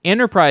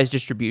enterprise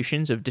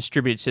distributions of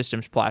distributed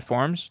systems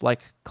platforms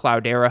like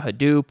Cloudera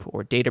Hadoop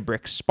or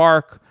Databricks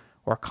Spark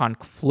or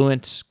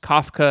Confluent's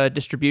Kafka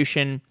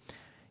distribution.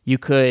 You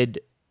could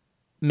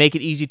make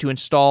it easy to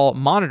install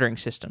monitoring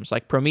systems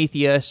like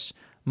Prometheus,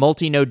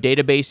 multi-node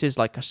databases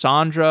like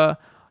Cassandra,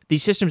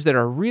 these systems that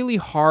are really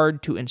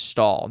hard to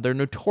install. They're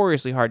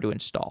notoriously hard to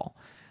install.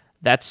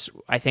 That's,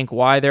 I think,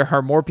 why there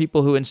are more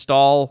people who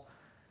install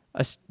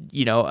a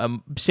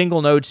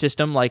single node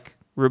system like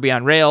Ruby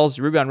on Rails.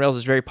 Ruby on Rails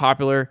is very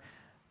popular.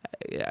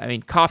 I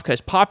mean, Kafka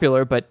is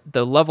popular, but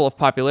the level of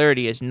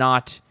popularity is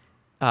not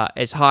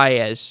as high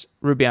as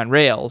Ruby on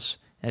Rails.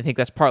 And I think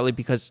that's partly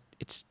because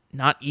it's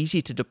not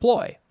easy to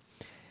deploy.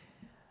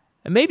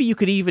 And maybe you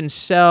could even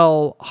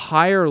sell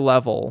higher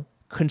level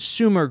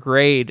consumer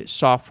grade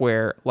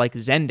software like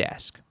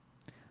Zendesk.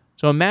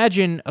 So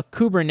imagine a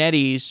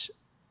Kubernetes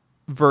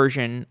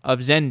version of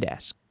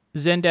Zendesk.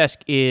 Zendesk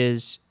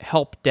is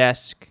help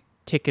desk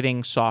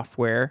ticketing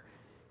software.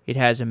 It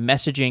has a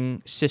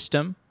messaging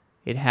system.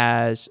 It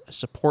has a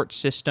support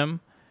system.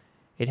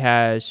 It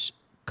has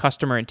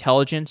customer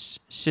intelligence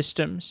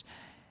systems.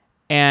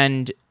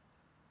 And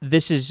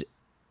this is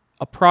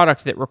a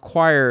product that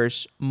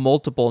requires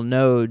multiple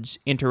nodes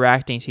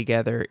interacting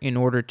together in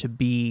order to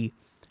be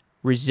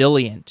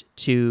resilient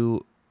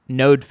to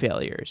node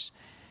failures.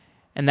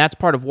 And that's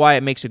part of why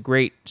it makes a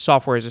great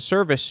software as a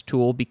service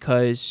tool,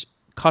 because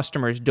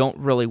customers don't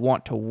really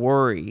want to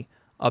worry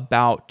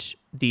about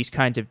these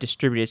kinds of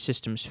distributed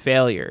systems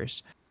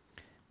failures.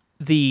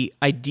 The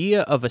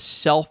idea of a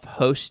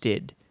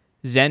self-hosted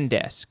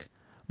Zendesk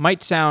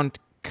might sound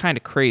kind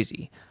of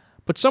crazy,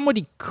 but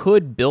somebody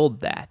could build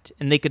that,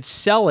 and they could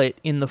sell it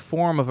in the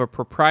form of a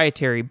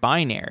proprietary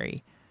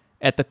binary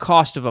at the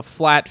cost of a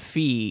flat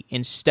fee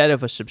instead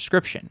of a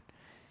subscription.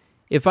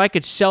 If I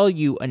could sell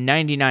you a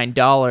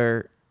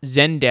 $99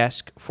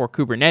 Zendesk for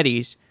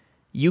Kubernetes,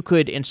 you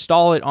could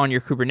install it on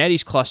your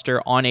Kubernetes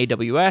cluster on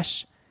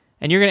AWS,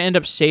 and you're going to end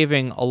up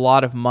saving a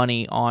lot of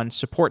money on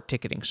support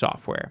ticketing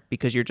software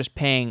because you're just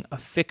paying a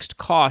fixed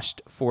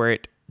cost for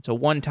it. It's a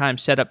one-time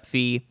setup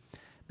fee.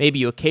 Maybe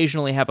you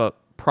occasionally have a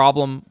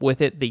problem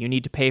with it that you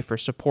need to pay for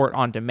support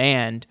on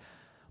demand,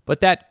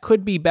 but that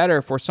could be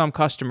better for some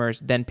customers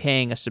than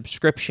paying a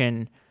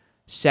subscription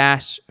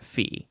SaaS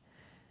fee.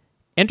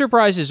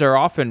 Enterprises are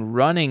often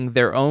running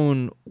their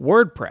own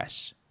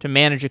WordPress to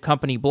manage a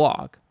company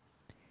blog.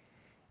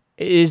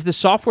 Is the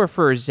software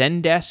for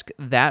Zendesk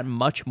that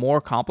much more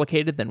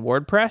complicated than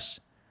WordPress?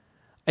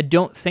 I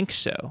don't think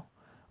so.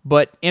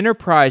 But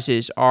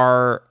enterprises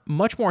are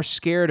much more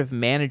scared of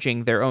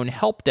managing their own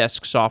help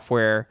desk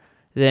software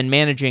than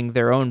managing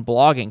their own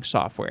blogging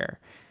software.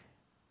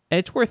 And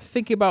it's worth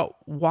thinking about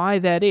why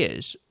that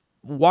is.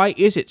 Why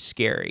is it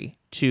scary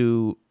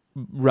to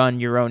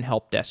run your own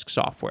help desk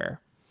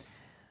software?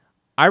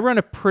 I run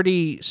a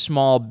pretty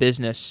small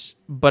business,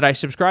 but I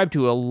subscribe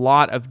to a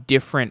lot of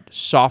different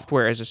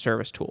software as a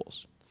service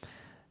tools.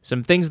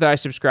 Some things that I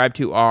subscribe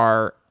to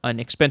are an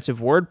expensive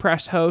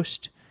WordPress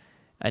host,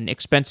 an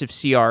expensive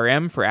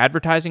CRM for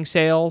advertising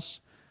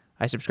sales.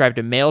 I subscribe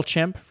to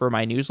MailChimp for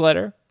my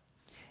newsletter.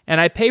 And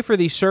I pay for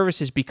these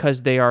services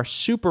because they are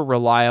super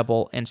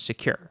reliable and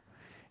secure.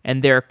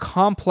 And they're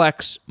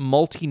complex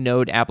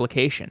multi-node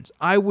applications.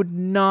 I would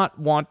not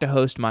want to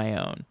host my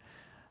own.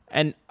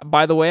 And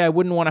by the way, I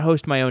wouldn't want to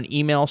host my own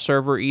email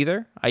server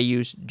either. I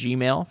use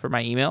Gmail for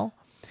my email.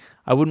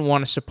 I wouldn't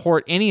want to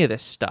support any of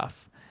this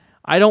stuff.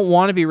 I don't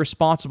want to be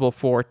responsible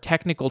for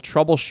technical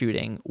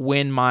troubleshooting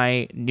when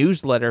my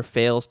newsletter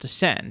fails to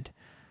send.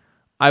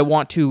 I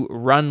want to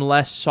run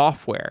less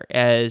software,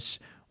 as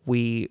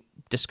we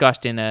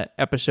discussed in an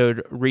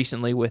episode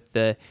recently with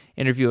the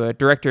interview a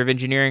director of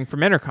engineering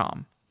from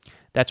Intercom.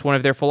 That's one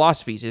of their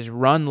philosophies, is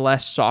run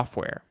less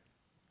software.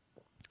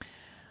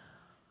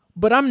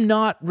 But I'm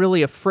not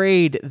really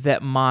afraid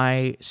that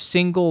my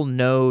single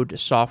node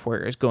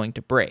software is going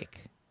to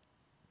break.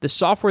 The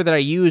software that I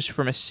use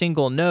from a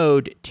single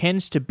node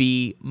tends to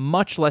be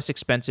much less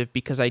expensive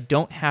because I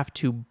don't have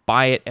to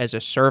buy it as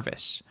a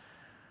service.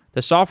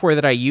 The software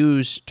that I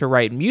use to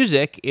write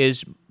music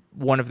is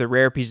one of the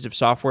rare pieces of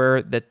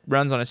software that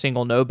runs on a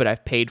single node, but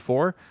I've paid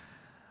for.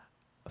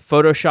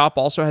 Photoshop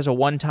also has a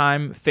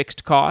one-time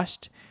fixed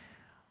cost.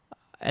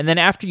 And then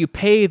after you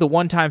pay the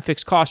one-time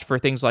fixed cost for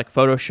things like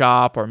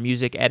Photoshop or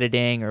music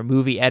editing or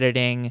movie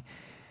editing,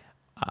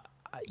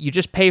 you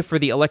just pay for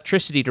the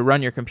electricity to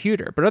run your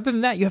computer. But other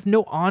than that, you have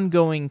no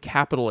ongoing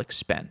capital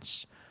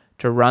expense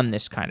to run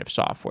this kind of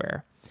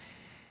software.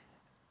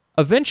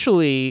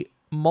 Eventually,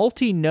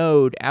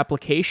 multi-node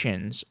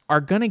applications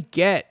are going to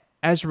get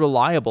as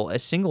reliable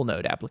as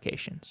single-node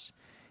applications.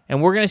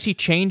 And we're going to see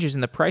changes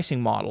in the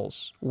pricing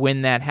models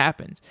when that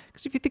happens.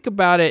 Because if you think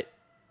about it,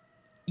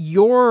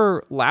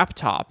 your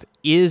laptop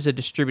is a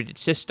distributed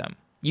system.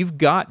 You've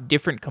got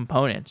different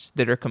components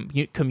that are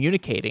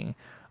communicating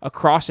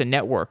across a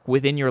network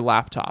within your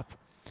laptop.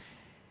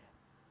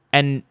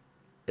 And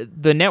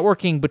the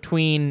networking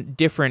between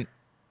different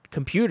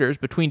computers,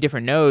 between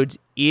different nodes,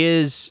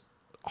 is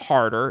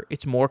harder.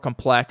 It's more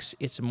complex.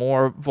 It's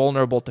more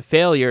vulnerable to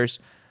failures.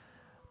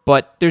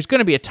 But there's going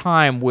to be a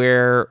time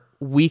where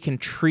we can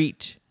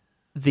treat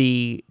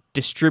the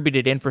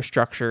distributed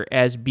infrastructure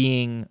as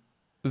being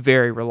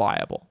very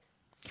reliable.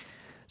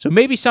 So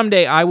maybe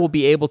someday I will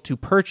be able to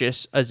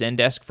purchase a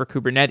Zendesk for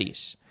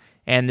Kubernetes.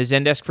 And the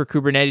Zendesk for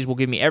Kubernetes will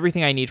give me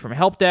everything I need from a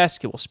help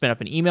desk. It will spin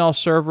up an email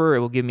server. It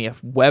will give me a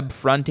web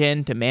front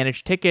end to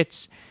manage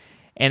tickets.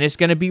 And it's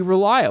going to be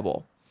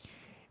reliable.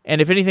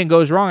 And if anything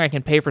goes wrong, I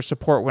can pay for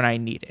support when I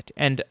need it.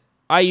 And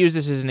I use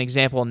this as an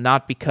example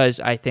not because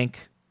I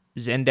think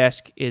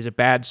Zendesk is a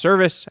bad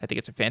service. I think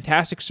it's a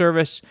fantastic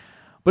service.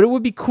 But it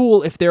would be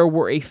cool if there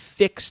were a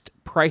fixed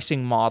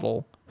pricing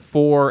model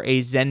for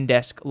a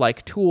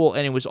Zendesk-like tool,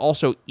 and it was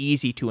also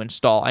easy to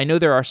install. I know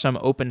there are some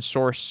open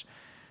source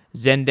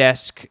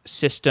Zendesk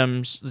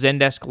systems,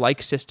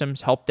 Zendesk-like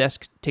systems, help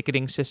desk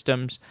ticketing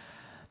systems,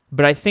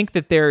 but I think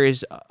that there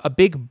is a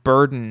big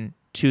burden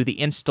to the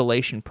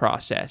installation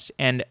process,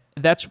 and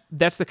that's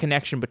the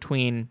connection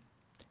between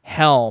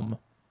Helm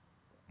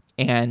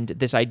and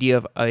this idea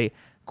of a,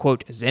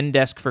 quote,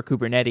 Zendesk for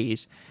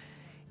Kubernetes.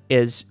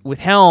 Is with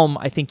Helm,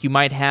 I think you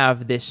might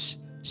have this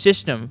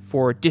system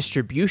for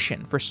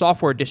distribution, for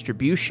software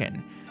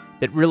distribution,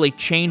 that really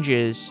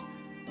changes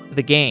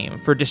the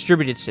game for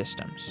distributed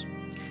systems.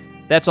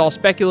 That's all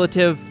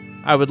speculative.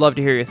 I would love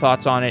to hear your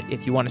thoughts on it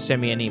if you want to send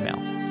me an email.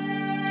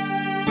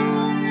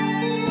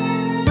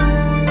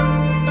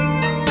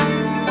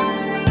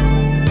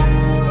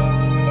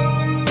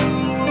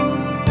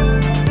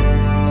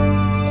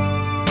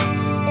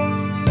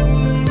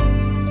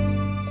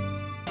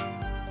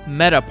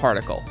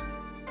 Metaparticle.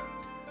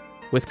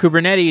 With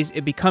Kubernetes,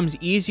 it becomes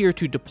easier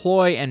to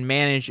deploy and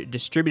manage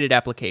distributed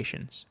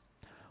applications.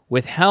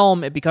 With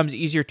Helm, it becomes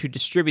easier to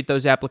distribute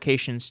those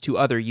applications to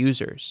other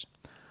users.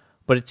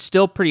 But it's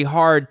still pretty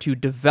hard to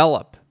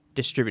develop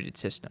distributed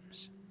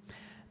systems.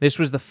 This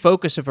was the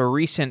focus of a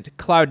recent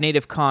Cloud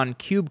Native Con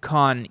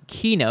KubeCon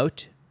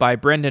keynote by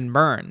Brendan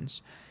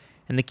Burns,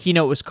 and the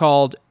keynote was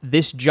called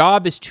 "This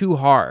Job is Too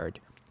Hard: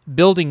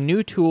 Building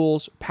New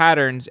Tools,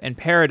 Patterns, and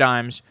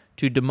Paradigms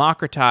to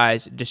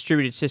Democratize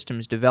Distributed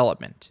Systems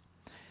Development."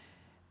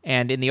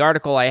 And in the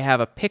article, I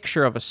have a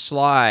picture of a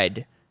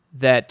slide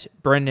that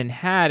Brendan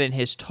had in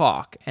his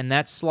talk, and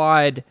that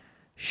slide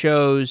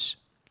shows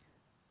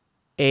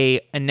an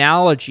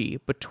analogy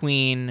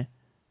between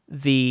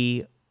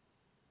the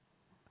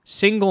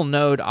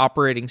single-node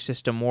operating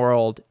system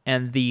world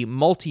and the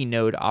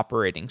multi-node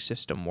operating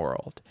system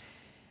world.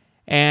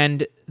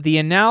 And the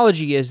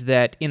analogy is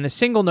that in the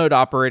single-node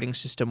operating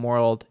system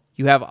world,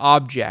 you have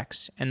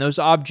objects, and those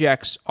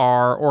objects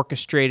are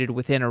orchestrated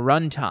within a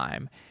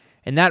runtime.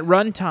 And that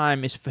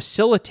runtime is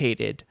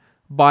facilitated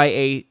by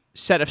a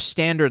set of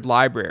standard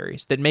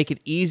libraries that make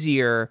it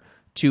easier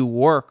to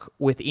work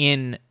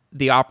within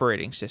the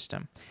operating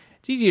system.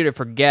 It's easier to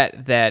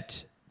forget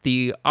that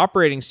the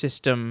operating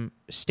system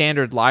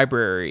standard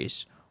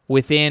libraries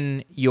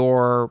within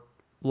your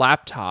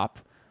laptop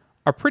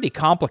are pretty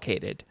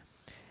complicated.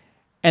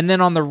 And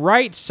then on the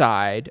right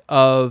side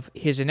of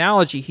his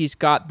analogy, he's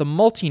got the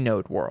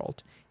multi-node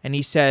world. And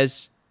he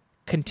says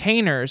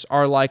containers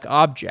are like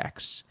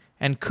objects,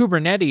 and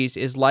Kubernetes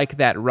is like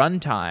that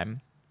runtime.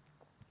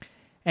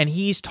 And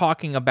he's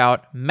talking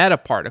about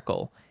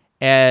Metaparticle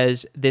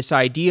as this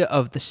idea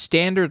of the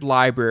standard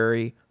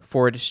library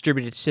for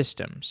distributed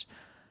systems.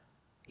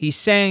 He's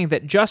saying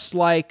that just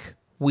like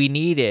we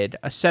needed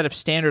a set of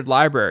standard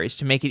libraries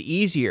to make it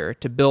easier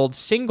to build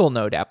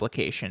single-node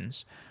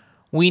applications,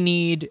 we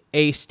need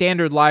a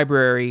standard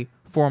library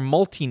for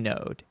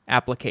multi-node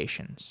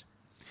applications.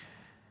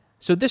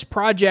 So this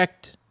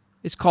project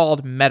is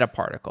called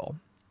Metaparticle,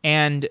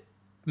 and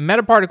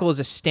Metaparticle is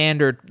a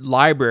standard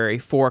library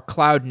for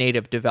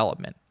cloud-native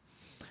development.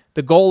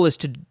 The goal is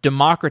to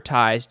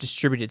democratize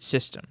distributed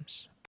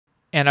systems.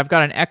 And I've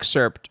got an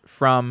excerpt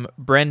from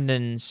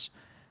Brendan's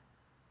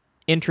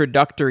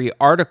introductory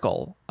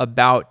article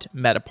about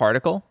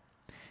Metaparticle.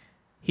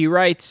 He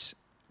writes,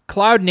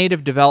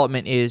 "Cloud-native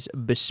development is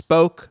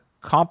bespoke,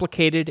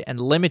 complicated, and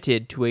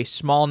limited to a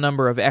small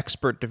number of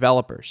expert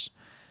developers.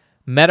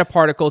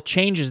 Metaparticle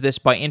changes this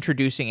by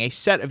introducing a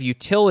set of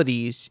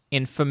utilities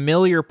in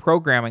familiar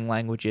programming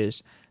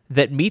languages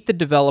that meet the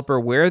developer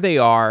where they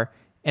are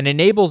and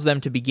enables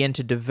them to begin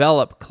to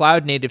develop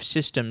cloud-native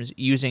systems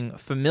using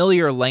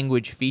familiar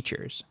language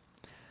features.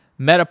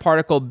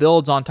 Metaparticle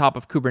builds on top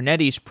of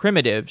Kubernetes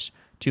primitives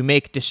to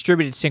make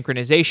distributed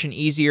synchronization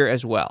easier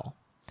as well.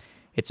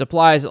 It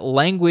supplies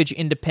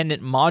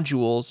language-independent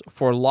modules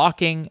for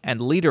locking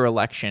and leader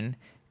election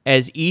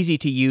as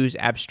easy-to-use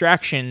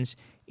abstractions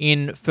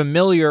in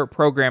familiar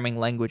programming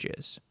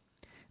languages.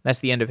 That's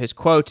the end of his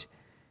quote.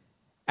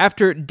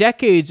 After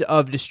decades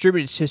of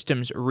distributed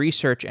systems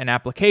research and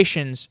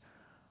applications,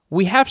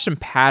 we have some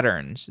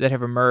patterns that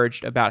have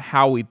emerged about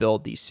how we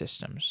build these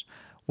systems.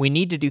 We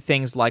need to do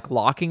things like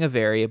locking a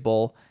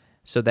variable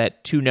so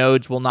that two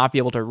nodes will not be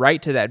able to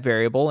write to that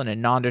variable in a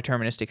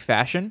non-deterministic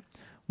fashion.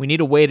 We need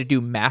a way to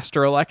do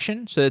master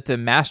election so that if the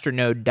master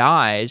node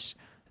dies,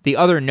 the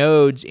other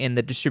nodes in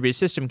the distributed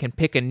system can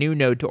pick a new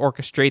node to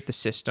orchestrate the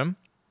system.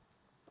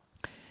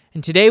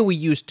 And today we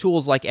use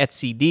tools like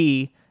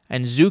etcd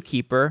and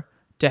Zookeeper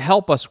to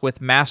help us with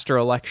master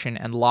election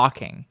and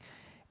locking.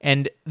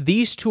 And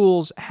these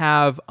tools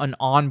have an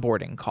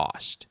onboarding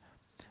cost.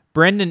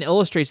 Brendan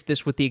illustrates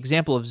this with the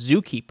example of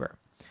Zookeeper.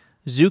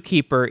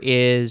 Zookeeper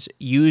is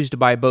used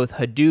by both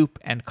Hadoop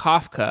and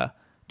Kafka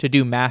to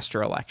do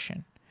master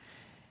election.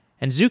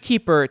 And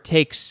Zookeeper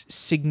takes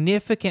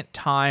significant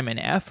time and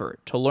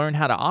effort to learn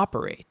how to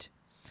operate.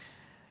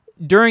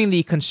 During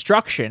the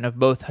construction of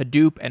both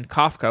Hadoop and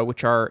Kafka,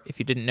 which are, if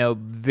you didn't know,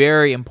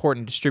 very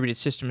important distributed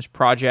systems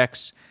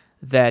projects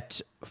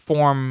that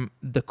form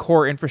the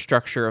core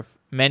infrastructure of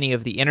many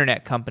of the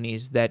internet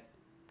companies that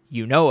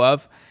you know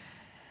of,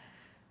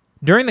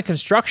 during the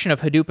construction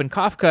of Hadoop and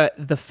Kafka,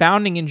 the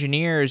founding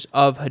engineers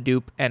of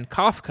Hadoop and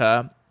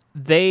Kafka,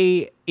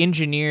 they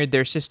engineered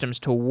their systems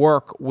to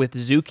work with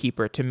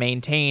Zookeeper to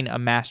maintain a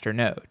master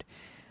node.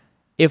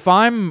 If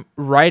I'm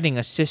writing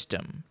a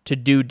system to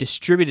do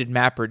distributed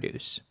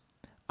MapReduce,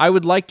 I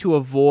would like to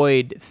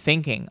avoid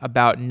thinking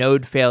about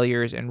node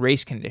failures and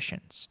race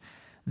conditions.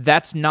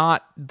 That's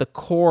not the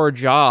core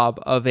job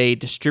of a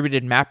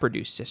distributed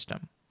MapReduce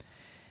system.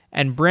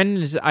 And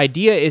Brendan's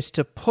idea is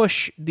to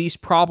push these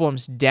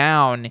problems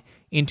down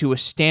into a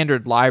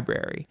standard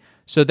library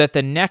so that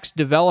the next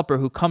developer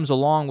who comes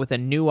along with a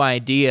new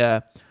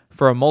idea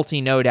for a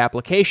multi-node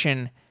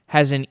application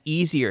has an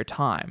easier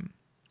time.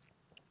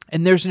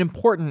 And there's an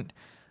important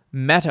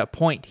meta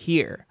point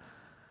here.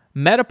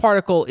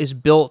 Metaparticle is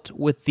built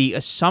with the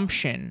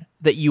assumption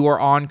that you are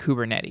on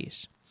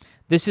Kubernetes.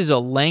 This is a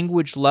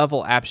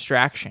language-level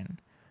abstraction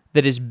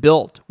that is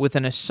built with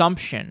an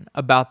assumption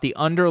about the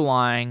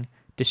underlying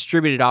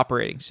distributed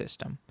operating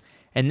system.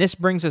 And this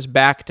brings us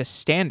back to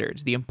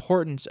standards, the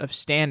importance of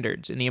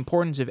standards, and the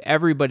importance of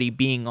everybody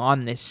being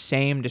on this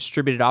same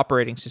distributed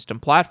operating system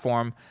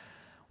platform.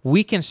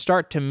 We can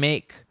start to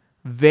make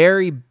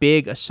very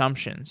big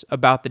assumptions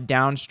about the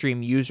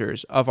downstream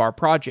users of our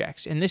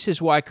projects. And this is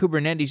why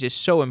Kubernetes is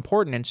so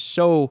important and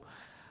so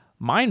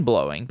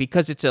mind-blowing,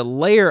 because it's a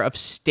layer of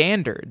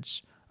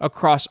standards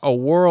across a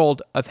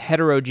world of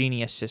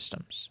heterogeneous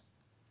systems.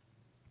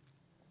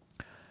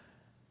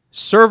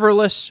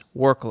 Serverless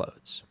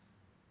workloads.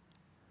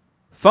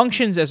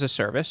 Functions as a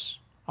service,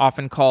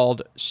 often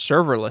called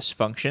serverless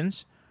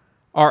functions,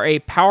 are a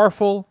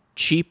powerful,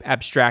 cheap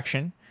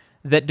abstraction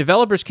that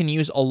developers can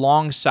use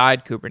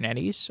alongside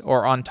Kubernetes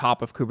or on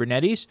top of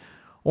Kubernetes,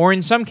 or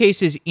in some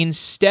cases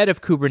instead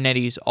of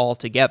Kubernetes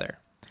altogether.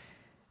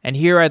 And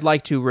here I'd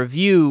like to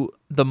review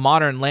the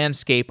modern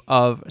landscape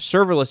of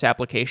serverless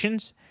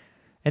applications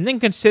and then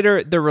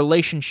consider the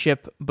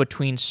relationship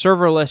between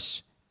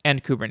serverless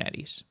and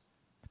Kubernetes.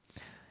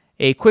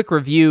 A quick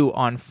review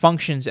on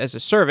functions as a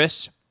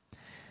service.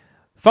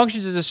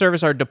 Functions as a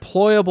service are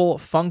deployable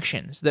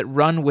functions that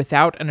run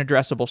without an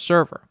addressable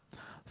server.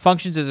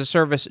 Functions as a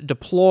service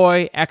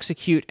deploy,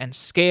 execute, and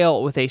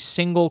scale with a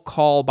single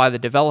call by the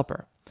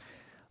developer.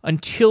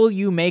 Until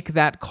you make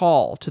that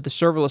call to the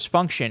serverless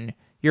function,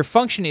 your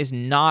function is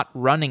not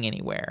running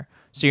anywhere,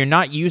 so you're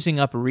not using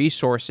up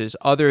resources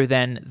other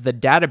than the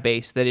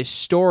database that is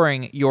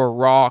storing your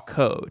raw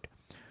code.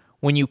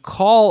 When you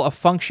call a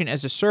function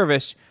as a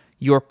service,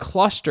 your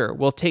cluster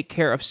will take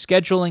care of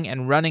scheduling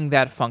and running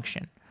that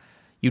function.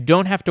 You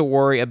don't have to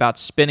worry about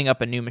spinning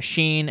up a new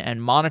machine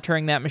and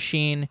monitoring that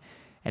machine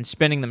and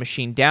spinning the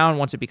machine down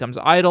once it becomes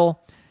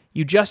idle.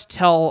 You just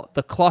tell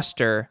the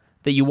cluster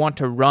that you want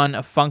to run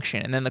a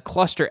function, and then the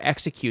cluster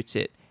executes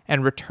it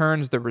and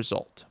returns the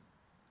result.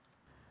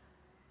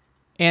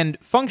 And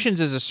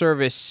functions as a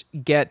service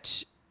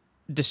get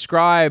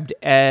described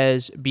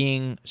as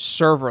being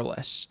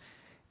serverless,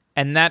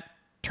 and that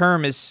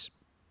term is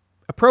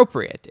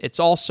appropriate. It's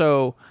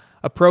also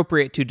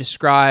appropriate to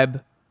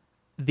describe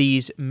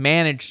these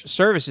managed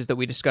services that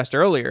we discussed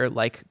earlier,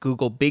 like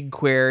Google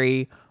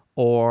BigQuery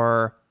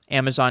or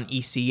Amazon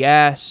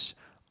ECS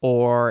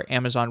or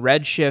Amazon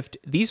Redshift.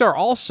 These are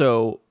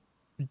also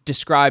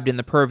described in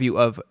the purview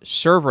of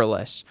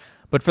serverless.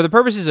 But for the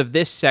purposes of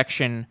this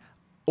section,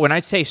 when I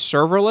say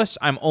serverless,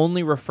 I'm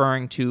only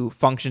referring to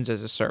functions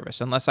as a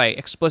service, unless I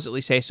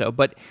explicitly say so.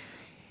 But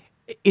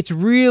it's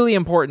really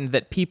important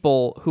that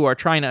people who are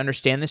trying to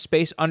understand this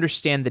space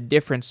understand the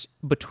difference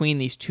between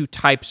these two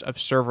types of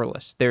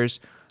serverless. There's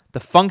the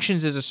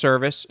functions as a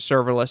service,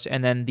 serverless,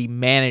 and then the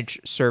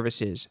managed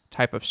services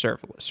type of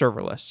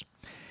serverless.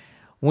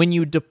 When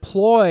you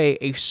deploy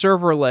a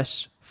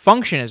serverless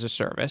function as a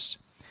service,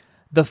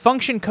 the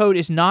function code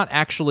is not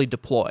actually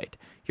deployed.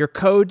 Your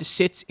code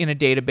sits in a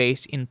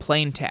database in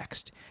plain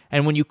text,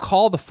 and when you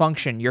call the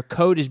function, your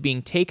code is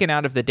being taken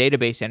out of the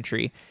database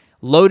entry,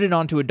 loaded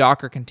onto a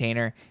Docker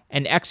container,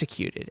 and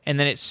executed, and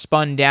then it's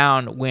spun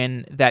down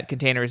when that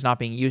container is not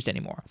being used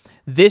anymore.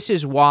 This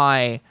is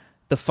why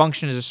the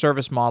function as a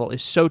service model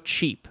is so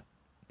cheap.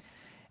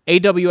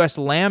 AWS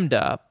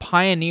Lambda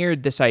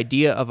pioneered this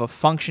idea of a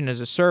function as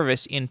a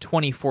service in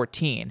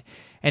 2014,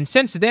 and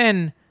since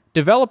then,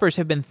 developers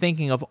have been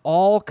thinking of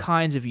all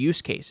kinds of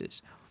use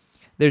cases.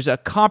 There's a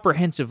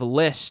comprehensive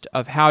list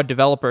of how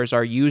developers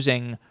are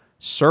using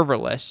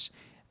serverless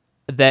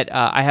that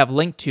I have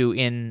linked to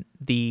in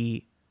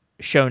the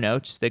show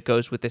notes that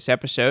goes with this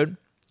episode.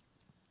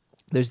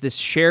 There's this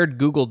shared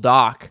Google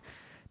Doc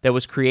that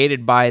was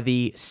created by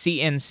the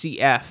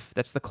CNCF,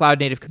 that's the Cloud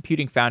Native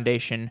Computing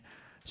Foundation,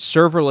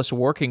 serverless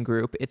working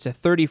group. It's a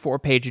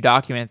 34-page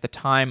document at the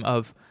time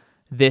of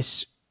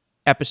this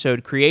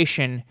episode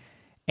creation,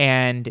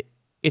 and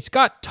it's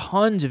got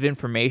tons of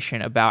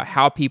information about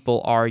how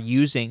people are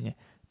using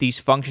these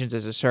functions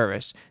as a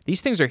service.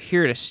 These things are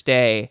here to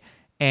stay,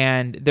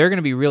 and they're going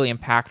to be really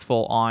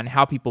impactful on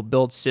how people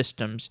build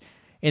systems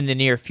in the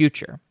near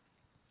future.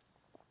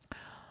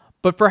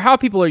 But for how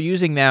people are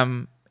using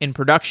them in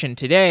production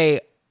today,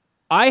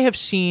 I have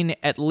seen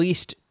at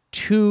least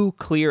two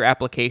clear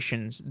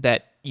applications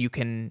that you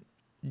can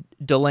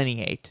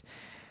delineate.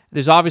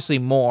 There's obviously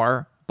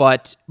more,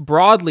 but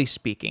broadly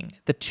speaking,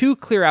 the two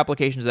clear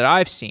applications that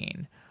I've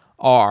seen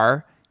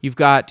are you've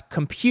got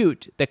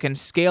compute that can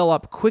scale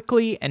up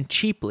quickly and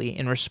cheaply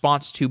in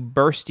response to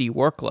bursty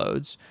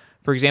workloads.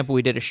 For example,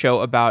 we did a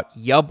show about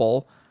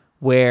Yubble,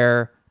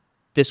 where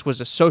this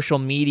was a social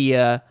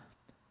media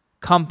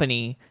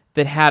company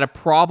that had a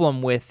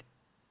problem with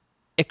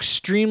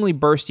extremely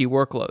bursty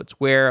workloads,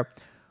 where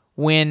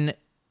when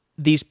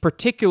these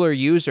particular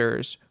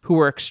users who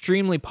were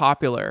extremely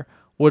popular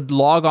would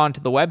log on to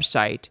the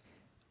website,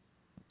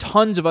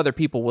 tons of other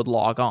people would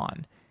log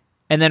on.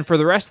 And then for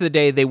the rest of the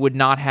day, they would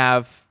not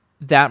have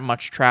that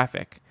much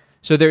traffic.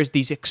 So there's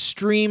these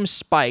extreme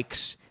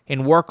spikes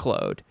in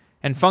workload,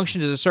 and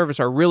functions as a service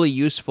are really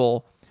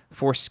useful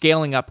for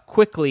scaling up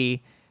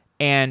quickly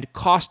and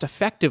cost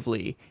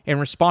effectively in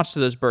response to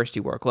those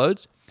bursty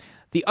workloads.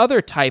 The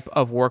other type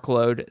of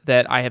workload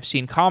that I have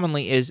seen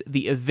commonly is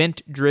the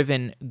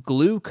event-driven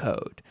glue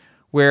code,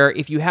 where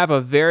if you have a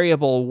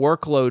variable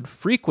workload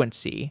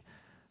frequency,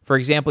 for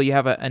example, you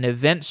have an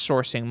event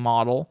sourcing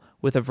model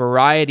with a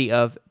variety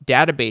of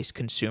database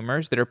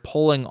consumers that are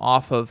pulling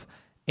off of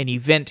an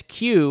event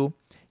queue,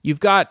 you've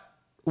got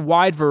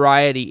wide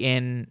variety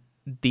in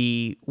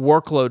the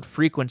workload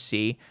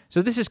frequency.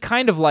 So this is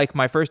kind of like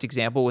my first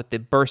example with the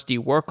bursty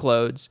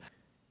workloads.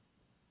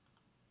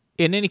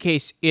 In any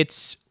case,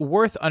 it's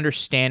worth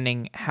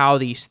understanding how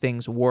these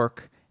things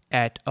work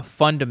at a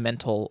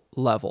fundamental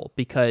level,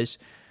 because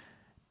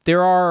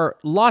there are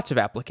lots of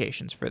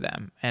applications for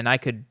them, and I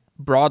could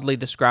broadly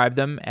describe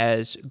them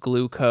as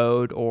glue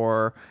code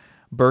or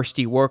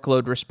bursty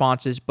workload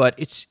responses, but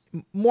it's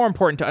more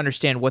important to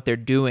understand what they're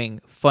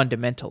doing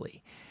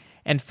fundamentally.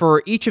 And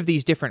for each of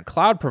these different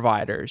cloud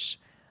providers,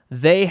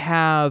 they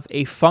have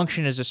a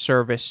function as a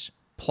service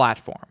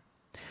platform.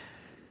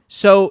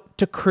 So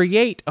to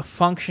create a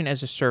function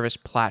as a service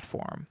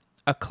platform,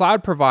 a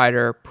cloud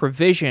provider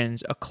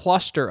provisions a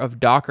cluster of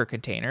Docker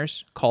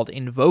containers called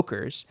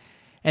invokers,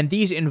 and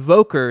these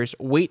invokers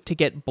wait to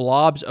get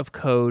blobs of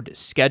code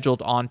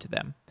scheduled onto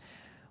them.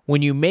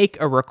 When you make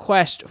a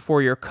request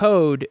for your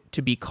code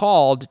to be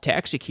called to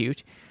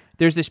execute,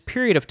 there's this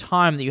period of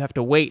time that you have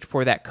to wait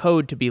for that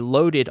code to be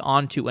loaded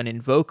onto an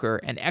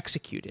invoker and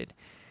executed.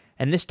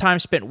 And this time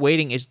spent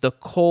waiting is the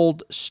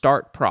cold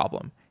start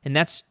problem. And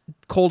that's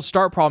cold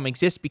start problem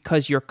exists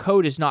because your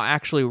code is not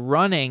actually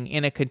running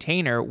in a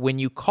container when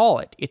you call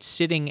it. It's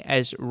sitting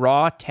as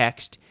raw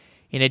text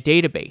in a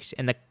database,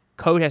 and the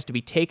code has to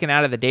be taken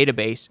out of the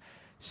database,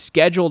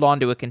 scheduled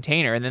onto a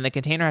container, and then the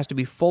container has to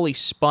be fully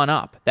spun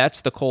up.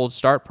 That's the cold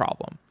start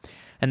problem.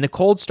 And the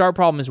cold start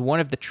problem is one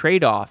of the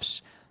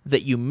trade-offs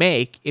that you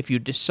make if you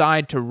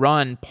decide to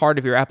run part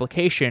of your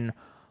application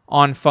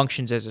on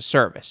functions as a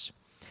service.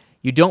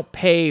 You don't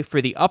pay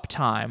for the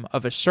uptime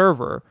of a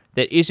server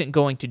that isn't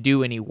going to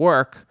do any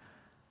work,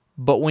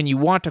 but when you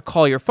want to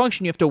call your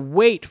function, you have to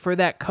wait for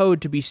that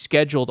code to be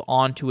scheduled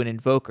onto an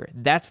invoker.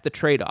 That's the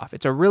trade-off.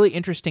 It's a really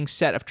interesting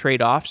set of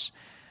trade-offs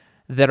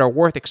that are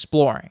worth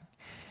exploring.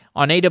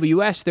 On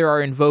AWS, there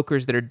are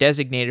invokers that are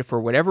designated for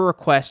whatever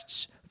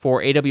requests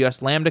for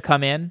AWS Lambda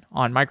come in.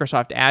 On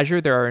Microsoft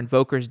Azure, there are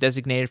invokers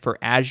designated for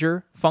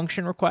Azure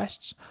function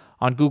requests.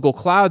 On Google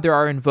Cloud, there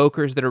are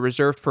invokers that are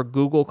reserved for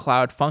Google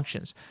Cloud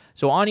Functions.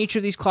 So on each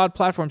of these cloud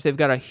platforms, they've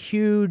got a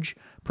huge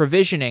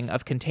provisioning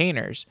of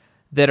containers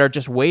that are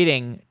just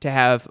waiting to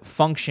have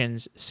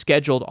functions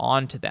scheduled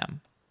onto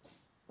them.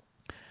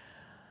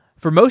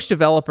 For most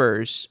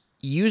developers,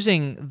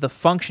 using the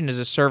function as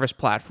a service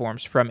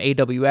platforms from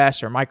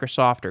AWS or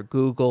Microsoft or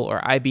Google or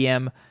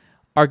IBM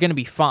are going to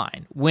be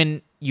fine.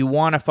 When you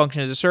want a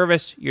function as a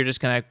service, you're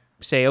just going to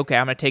say, okay,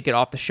 I'm going to take it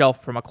off the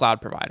shelf from a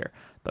cloud provider.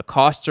 The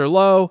costs are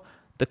low.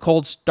 The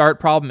cold start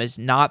problem is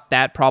not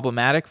that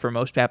problematic for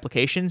most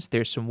applications.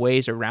 There's some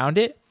ways around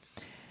it.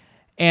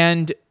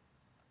 And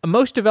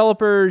most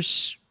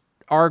developers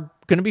are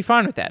going to be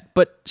fine with that.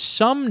 But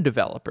some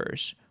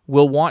developers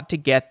will want to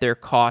get their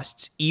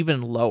costs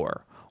even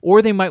lower,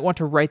 or they might want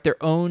to write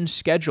their own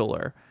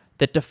scheduler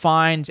that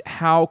defines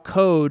how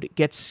code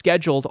gets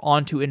scheduled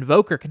onto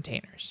Invoker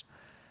containers.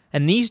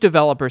 And these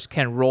developers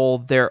can roll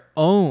their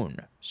own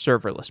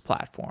serverless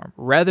platform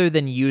rather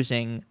than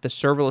using the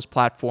serverless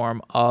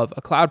platform of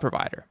a cloud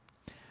provider.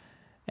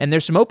 And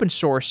there's some open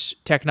source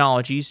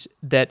technologies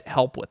that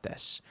help with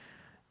this.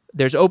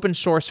 There's open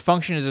source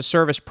function as a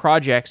service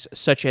projects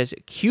such as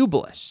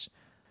Kubeless.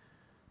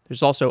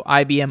 There's also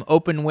IBM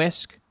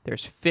OpenWhisk.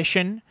 There's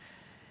Fission.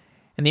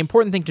 And the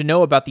important thing to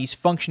know about these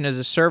function as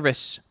a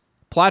service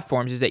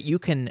platforms is that you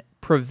can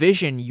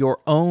provision your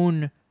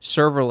own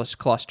serverless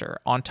cluster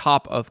on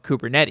top of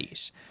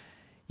Kubernetes.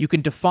 You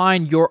can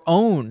define your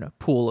own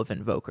pool of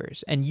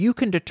invokers, and you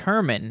can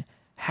determine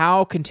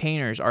how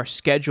containers are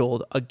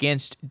scheduled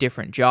against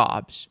different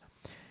jobs.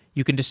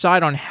 You can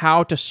decide on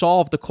how to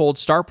solve the cold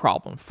start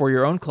problem for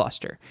your own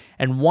cluster.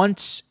 And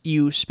once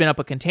you spin up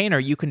a container,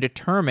 you can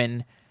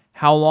determine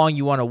how long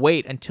you want to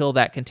wait until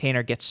that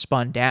container gets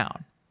spun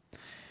down.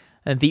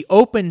 And the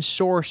open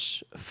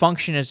source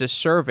function as a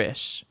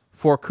service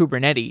for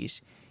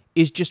Kubernetes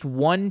is just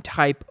one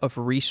type of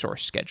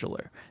resource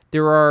scheduler.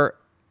 There are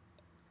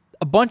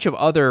a bunch of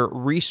other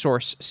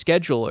resource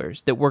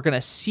schedulers that we're going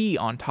to see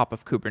on top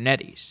of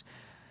Kubernetes.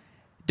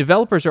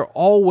 Developers are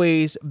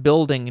always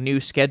building new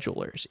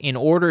schedulers in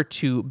order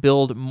to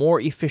build more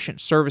efficient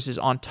services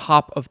on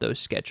top of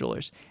those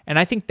schedulers. And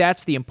I think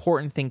that's the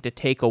important thing to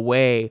take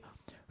away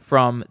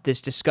from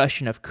this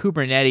discussion of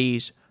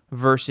Kubernetes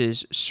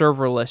versus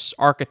serverless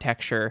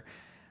architecture,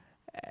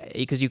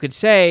 because you could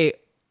say,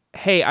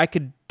 hey, I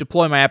could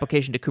deploy my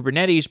application to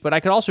Kubernetes, but I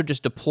could also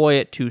just deploy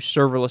it to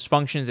serverless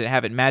functions and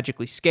have it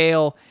magically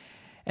scale.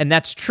 And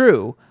that's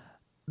true.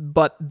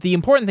 But the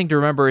important thing to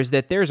remember is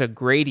that there's a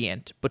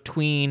gradient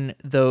between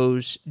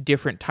those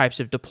different types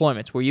of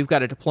deployments, where you've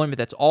got a deployment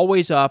that's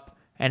always up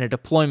and a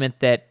deployment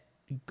that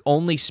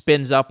only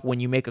spins up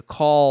when you make a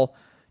call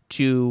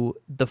to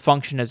the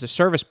function as a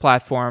service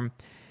platform.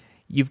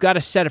 You've got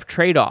a set of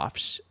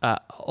trade-offs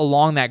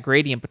along that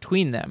gradient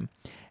between them.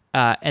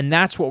 And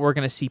that's what we're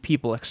going to see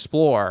people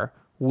explore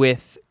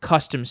with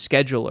custom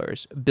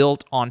schedulers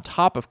built on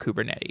top of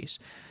Kubernetes.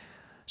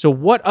 So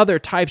what other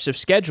types of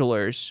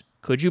schedulers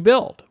could you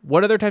build?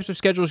 What other types of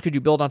schedulers could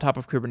you build on top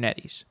of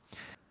Kubernetes?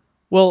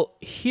 Well,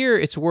 here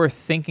it's worth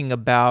thinking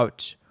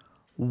about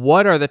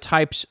what are the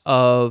types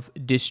of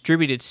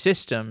distributed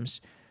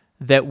systems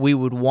that we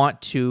would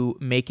want to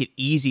make it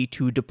easy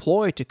to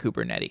deploy to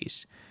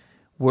Kubernetes.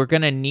 We're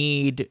going to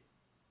need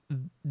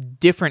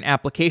different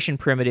application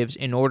primitives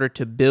in order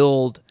to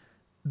build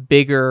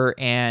bigger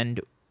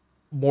and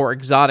more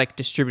exotic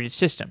distributed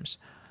systems.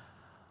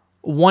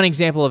 One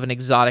example of an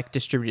exotic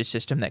distributed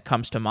system that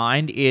comes to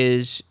mind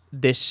is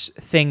this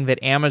thing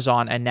that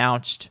Amazon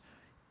announced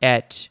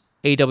at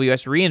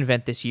AWS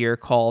reInvent this year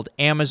called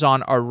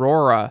Amazon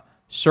Aurora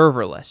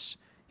Serverless.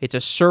 It's a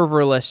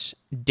serverless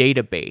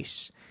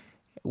database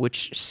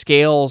which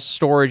scales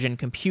storage and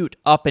compute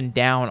up and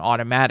down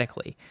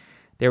automatically.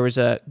 There was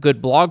a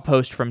good blog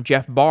post from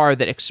Jeff Barr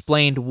that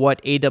explained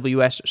what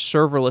AWS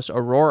Serverless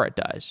Aurora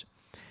does.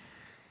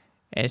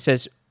 And it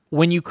says,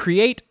 when you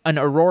create an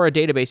Aurora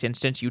database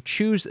instance, you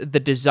choose the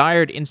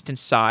desired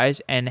instance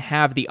size and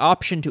have the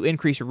option to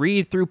increase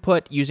read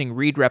throughput using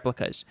read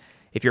replicas.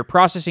 If your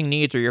processing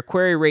needs or your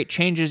query rate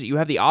changes, you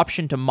have the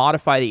option to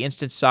modify the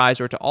instance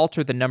size or to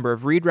alter the number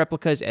of read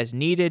replicas as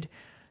needed.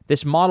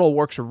 This model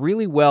works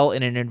really well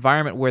in an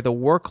environment where the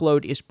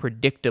workload is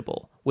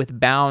predictable, with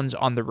bounds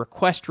on the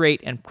request rate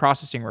and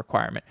processing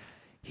requirement.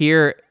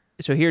 Here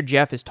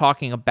Jeff is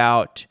talking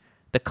about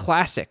the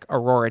classic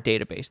Aurora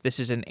database. This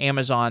is an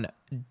Amazon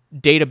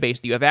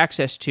database that you have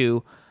access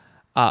to,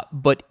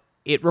 but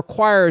it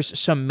requires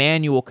some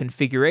manual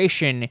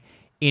configuration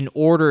in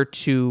order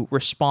to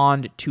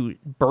respond to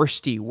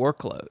bursty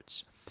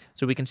workloads.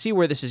 So we can see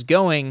where this is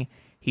going.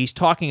 He's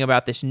talking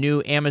about this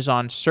new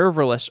Amazon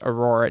serverless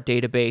Aurora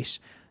database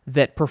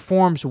that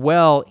performs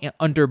well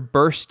under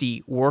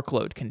bursty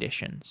workload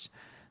conditions.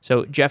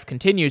 So Jeff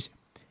continues,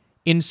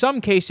 in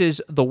some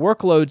cases, the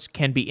workloads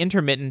can be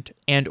intermittent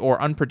and or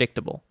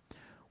unpredictable,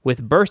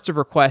 with bursts of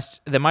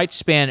requests that might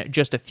span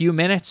just a few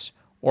minutes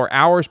or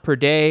hours per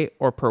day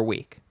or per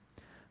week.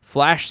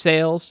 Flash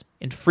sales,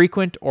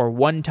 infrequent or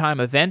one-time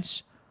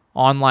events,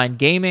 online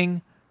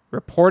gaming,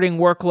 reporting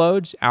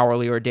workloads,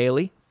 hourly or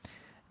daily,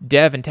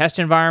 Dev and test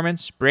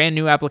environments, brand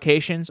new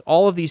applications,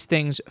 all of these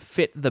things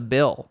fit the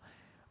bill.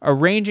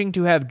 Arranging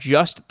to have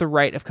just the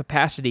right of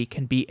capacity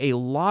can be a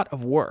lot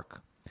of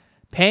work.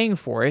 Paying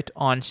for it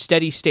on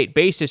steady-state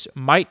basis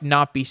might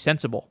not be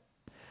sensible.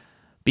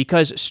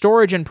 Because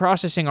storage and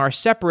processing are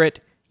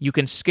separate, you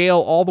can scale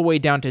all the way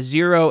down to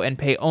zero and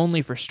pay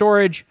only for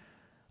storage.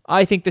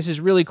 I think this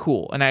is really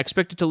cool, and I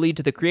expect it to lead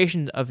to the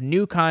creation of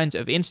new kinds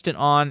of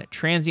instant-on,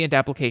 transient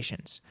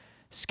applications.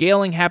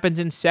 Scaling happens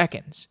in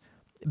seconds,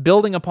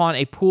 building upon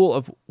a pool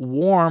of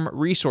warm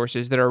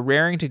resources that are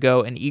raring to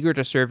go and eager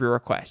to serve your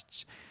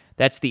requests.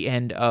 That's the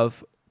end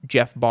of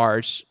Jeff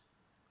Barr's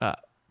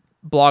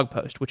blog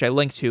post, which I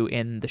linked to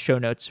in the show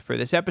notes for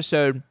this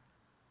episode.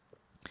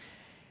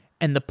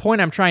 And the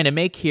point I'm trying to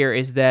make here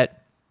is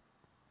that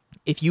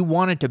if you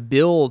wanted to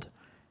build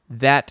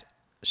that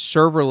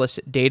serverless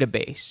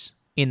database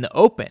in the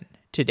open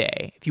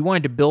today, if you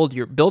wanted to build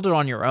it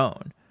on your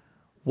own,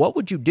 what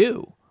would you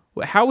do?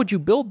 How would you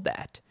build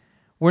that?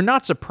 We're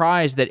not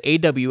surprised that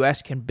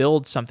AWS can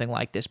build something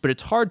like this, but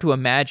it's hard to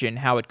imagine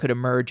how it could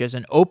emerge as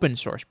an open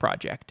source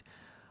project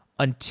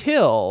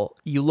until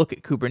you look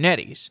at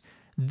Kubernetes.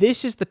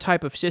 This is the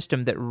type of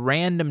system that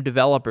random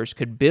developers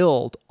could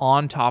build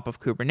on top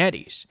of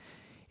Kubernetes.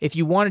 If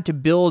you wanted to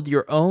build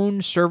your own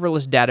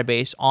serverless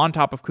database on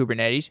top of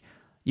Kubernetes,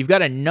 you've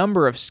got a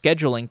number of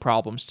scheduling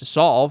problems to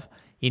solve.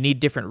 You need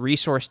different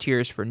resource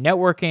tiers for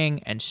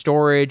networking and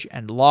storage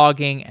and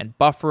logging and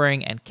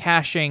buffering and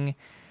caching.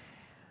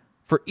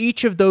 For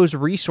each of those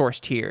resource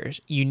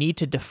tiers, you need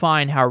to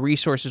define how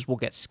resources will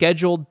get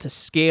scheduled to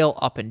scale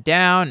up and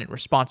down in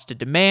response to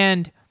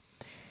demand.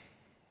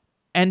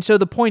 And so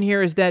the point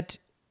here is that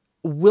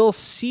we'll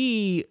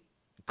see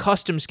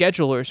custom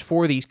schedulers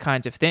for these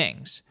kinds of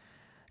things.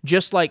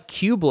 Just like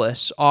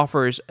Kubeless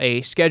offers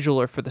a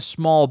scheduler for the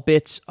small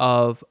bits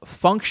of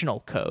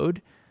functional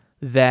code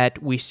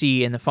that we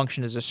see in the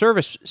function as a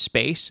service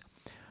space,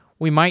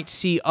 we might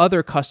see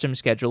other custom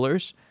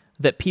schedulers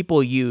that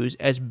people use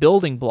as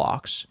building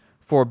blocks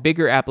for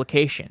bigger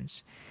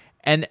applications.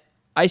 And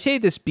I say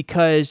this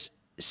because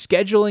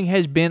scheduling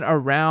has been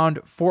around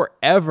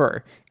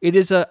forever. It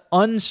is an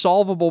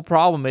unsolvable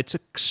problem. It's a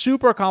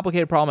super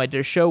complicated problem. I did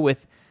a show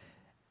with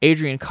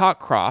Adrian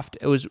Cockcroft.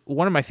 It was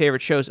one of my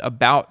favorite shows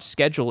about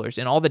schedulers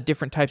and all the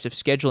different types of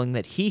scheduling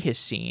that he has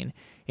seen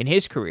in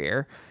his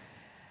career.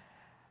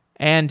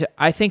 And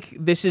I think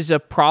this is a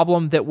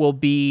problem that will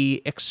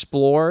be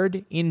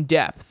explored in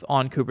depth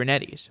on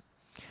Kubernetes.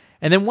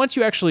 And then once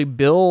you actually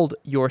build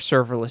your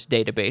serverless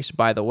database,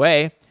 by the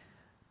way,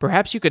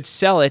 perhaps you could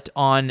sell it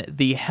on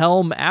the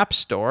Helm App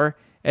Store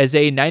as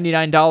a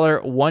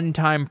 $99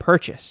 one-time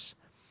purchase,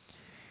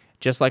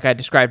 just like I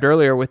described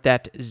earlier with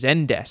that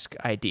Zendesk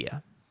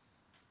idea.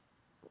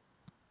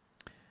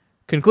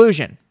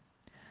 Conclusion.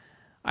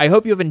 I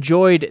hope you have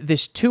enjoyed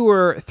this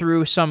tour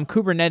through some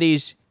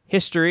Kubernetes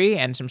history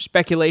and some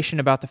speculation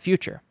about the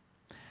future.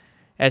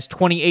 As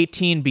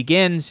 2018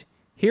 begins,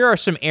 here are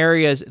some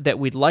areas that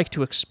we'd like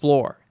to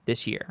explore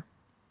this year.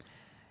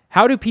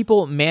 How do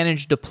people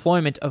manage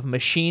deployment of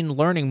machine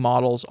learning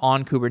models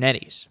on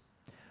Kubernetes?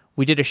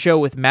 We did a show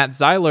with Matt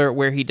Zeiler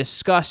where he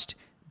discussed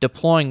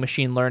deploying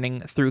machine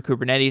learning through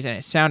Kubernetes, and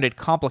it sounded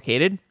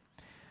complicated.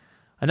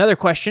 Another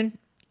question,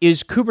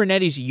 is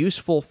Kubernetes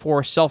useful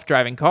for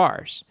self-driving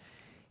cars?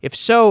 If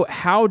so,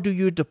 how do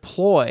you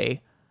deploy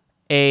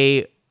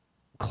a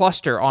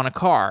cluster on a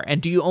car?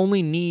 And do you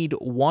only need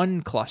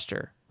one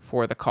cluster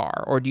for the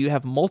car, or do you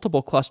have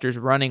multiple clusters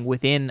running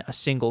within a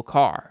single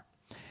car?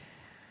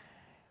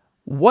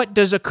 What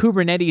does a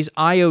Kubernetes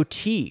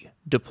IoT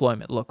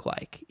deployment look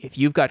like? If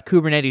you've got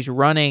Kubernetes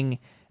running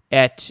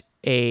at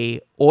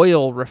a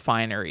oil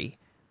refinery,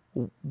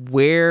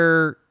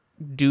 where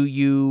do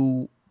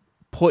you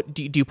put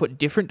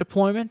different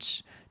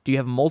deployments? Do you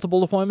have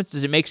multiple deployments?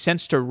 Does it make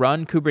sense to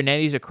run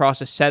Kubernetes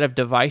across a set of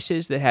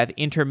devices that have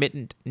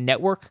intermittent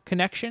network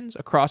connections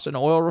across an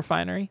oil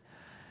refinery?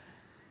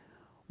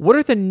 What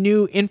are the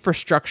new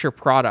infrastructure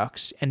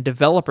products and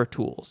developer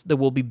tools that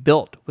will be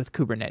built with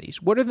Kubernetes?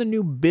 What are the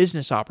new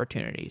business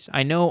opportunities?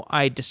 I know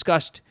I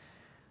discussed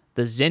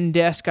the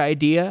Zendesk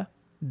idea,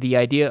 the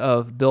idea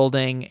of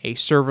building a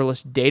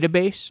serverless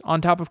database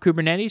on top of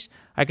Kubernetes.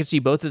 I could see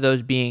both of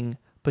those being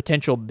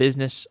potential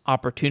business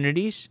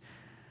opportunities.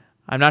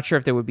 I'm not sure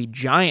if there would be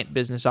giant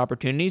business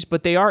opportunities,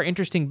 but they are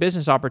interesting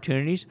business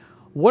opportunities.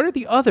 What are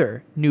the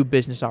other new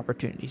business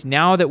opportunities?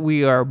 Now that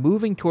we are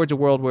moving towards a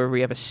world where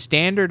we have a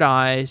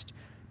standardized,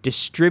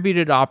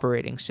 distributed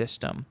operating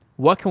system,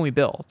 what can we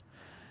build?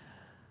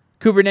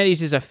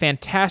 Kubernetes is a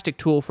fantastic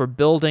tool for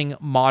building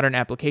modern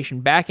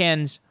application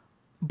backends,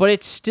 but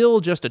it's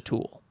still just a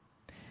tool.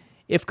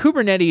 If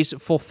Kubernetes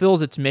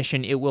fulfills its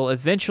mission, it will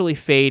eventually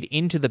fade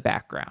into the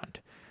background.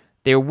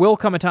 There will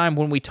come a time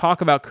when we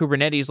talk about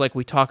Kubernetes like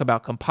we talk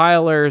about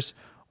compilers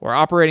or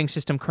operating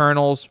system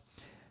kernels.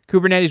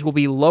 Kubernetes will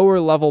be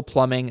lower-level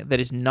plumbing that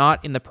is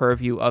not in the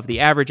purview of the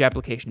average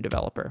application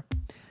developer.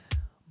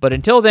 But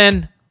until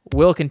then,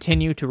 we'll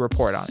continue to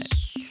report on it.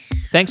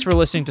 Thanks for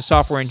listening to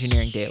Software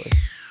Engineering Daily.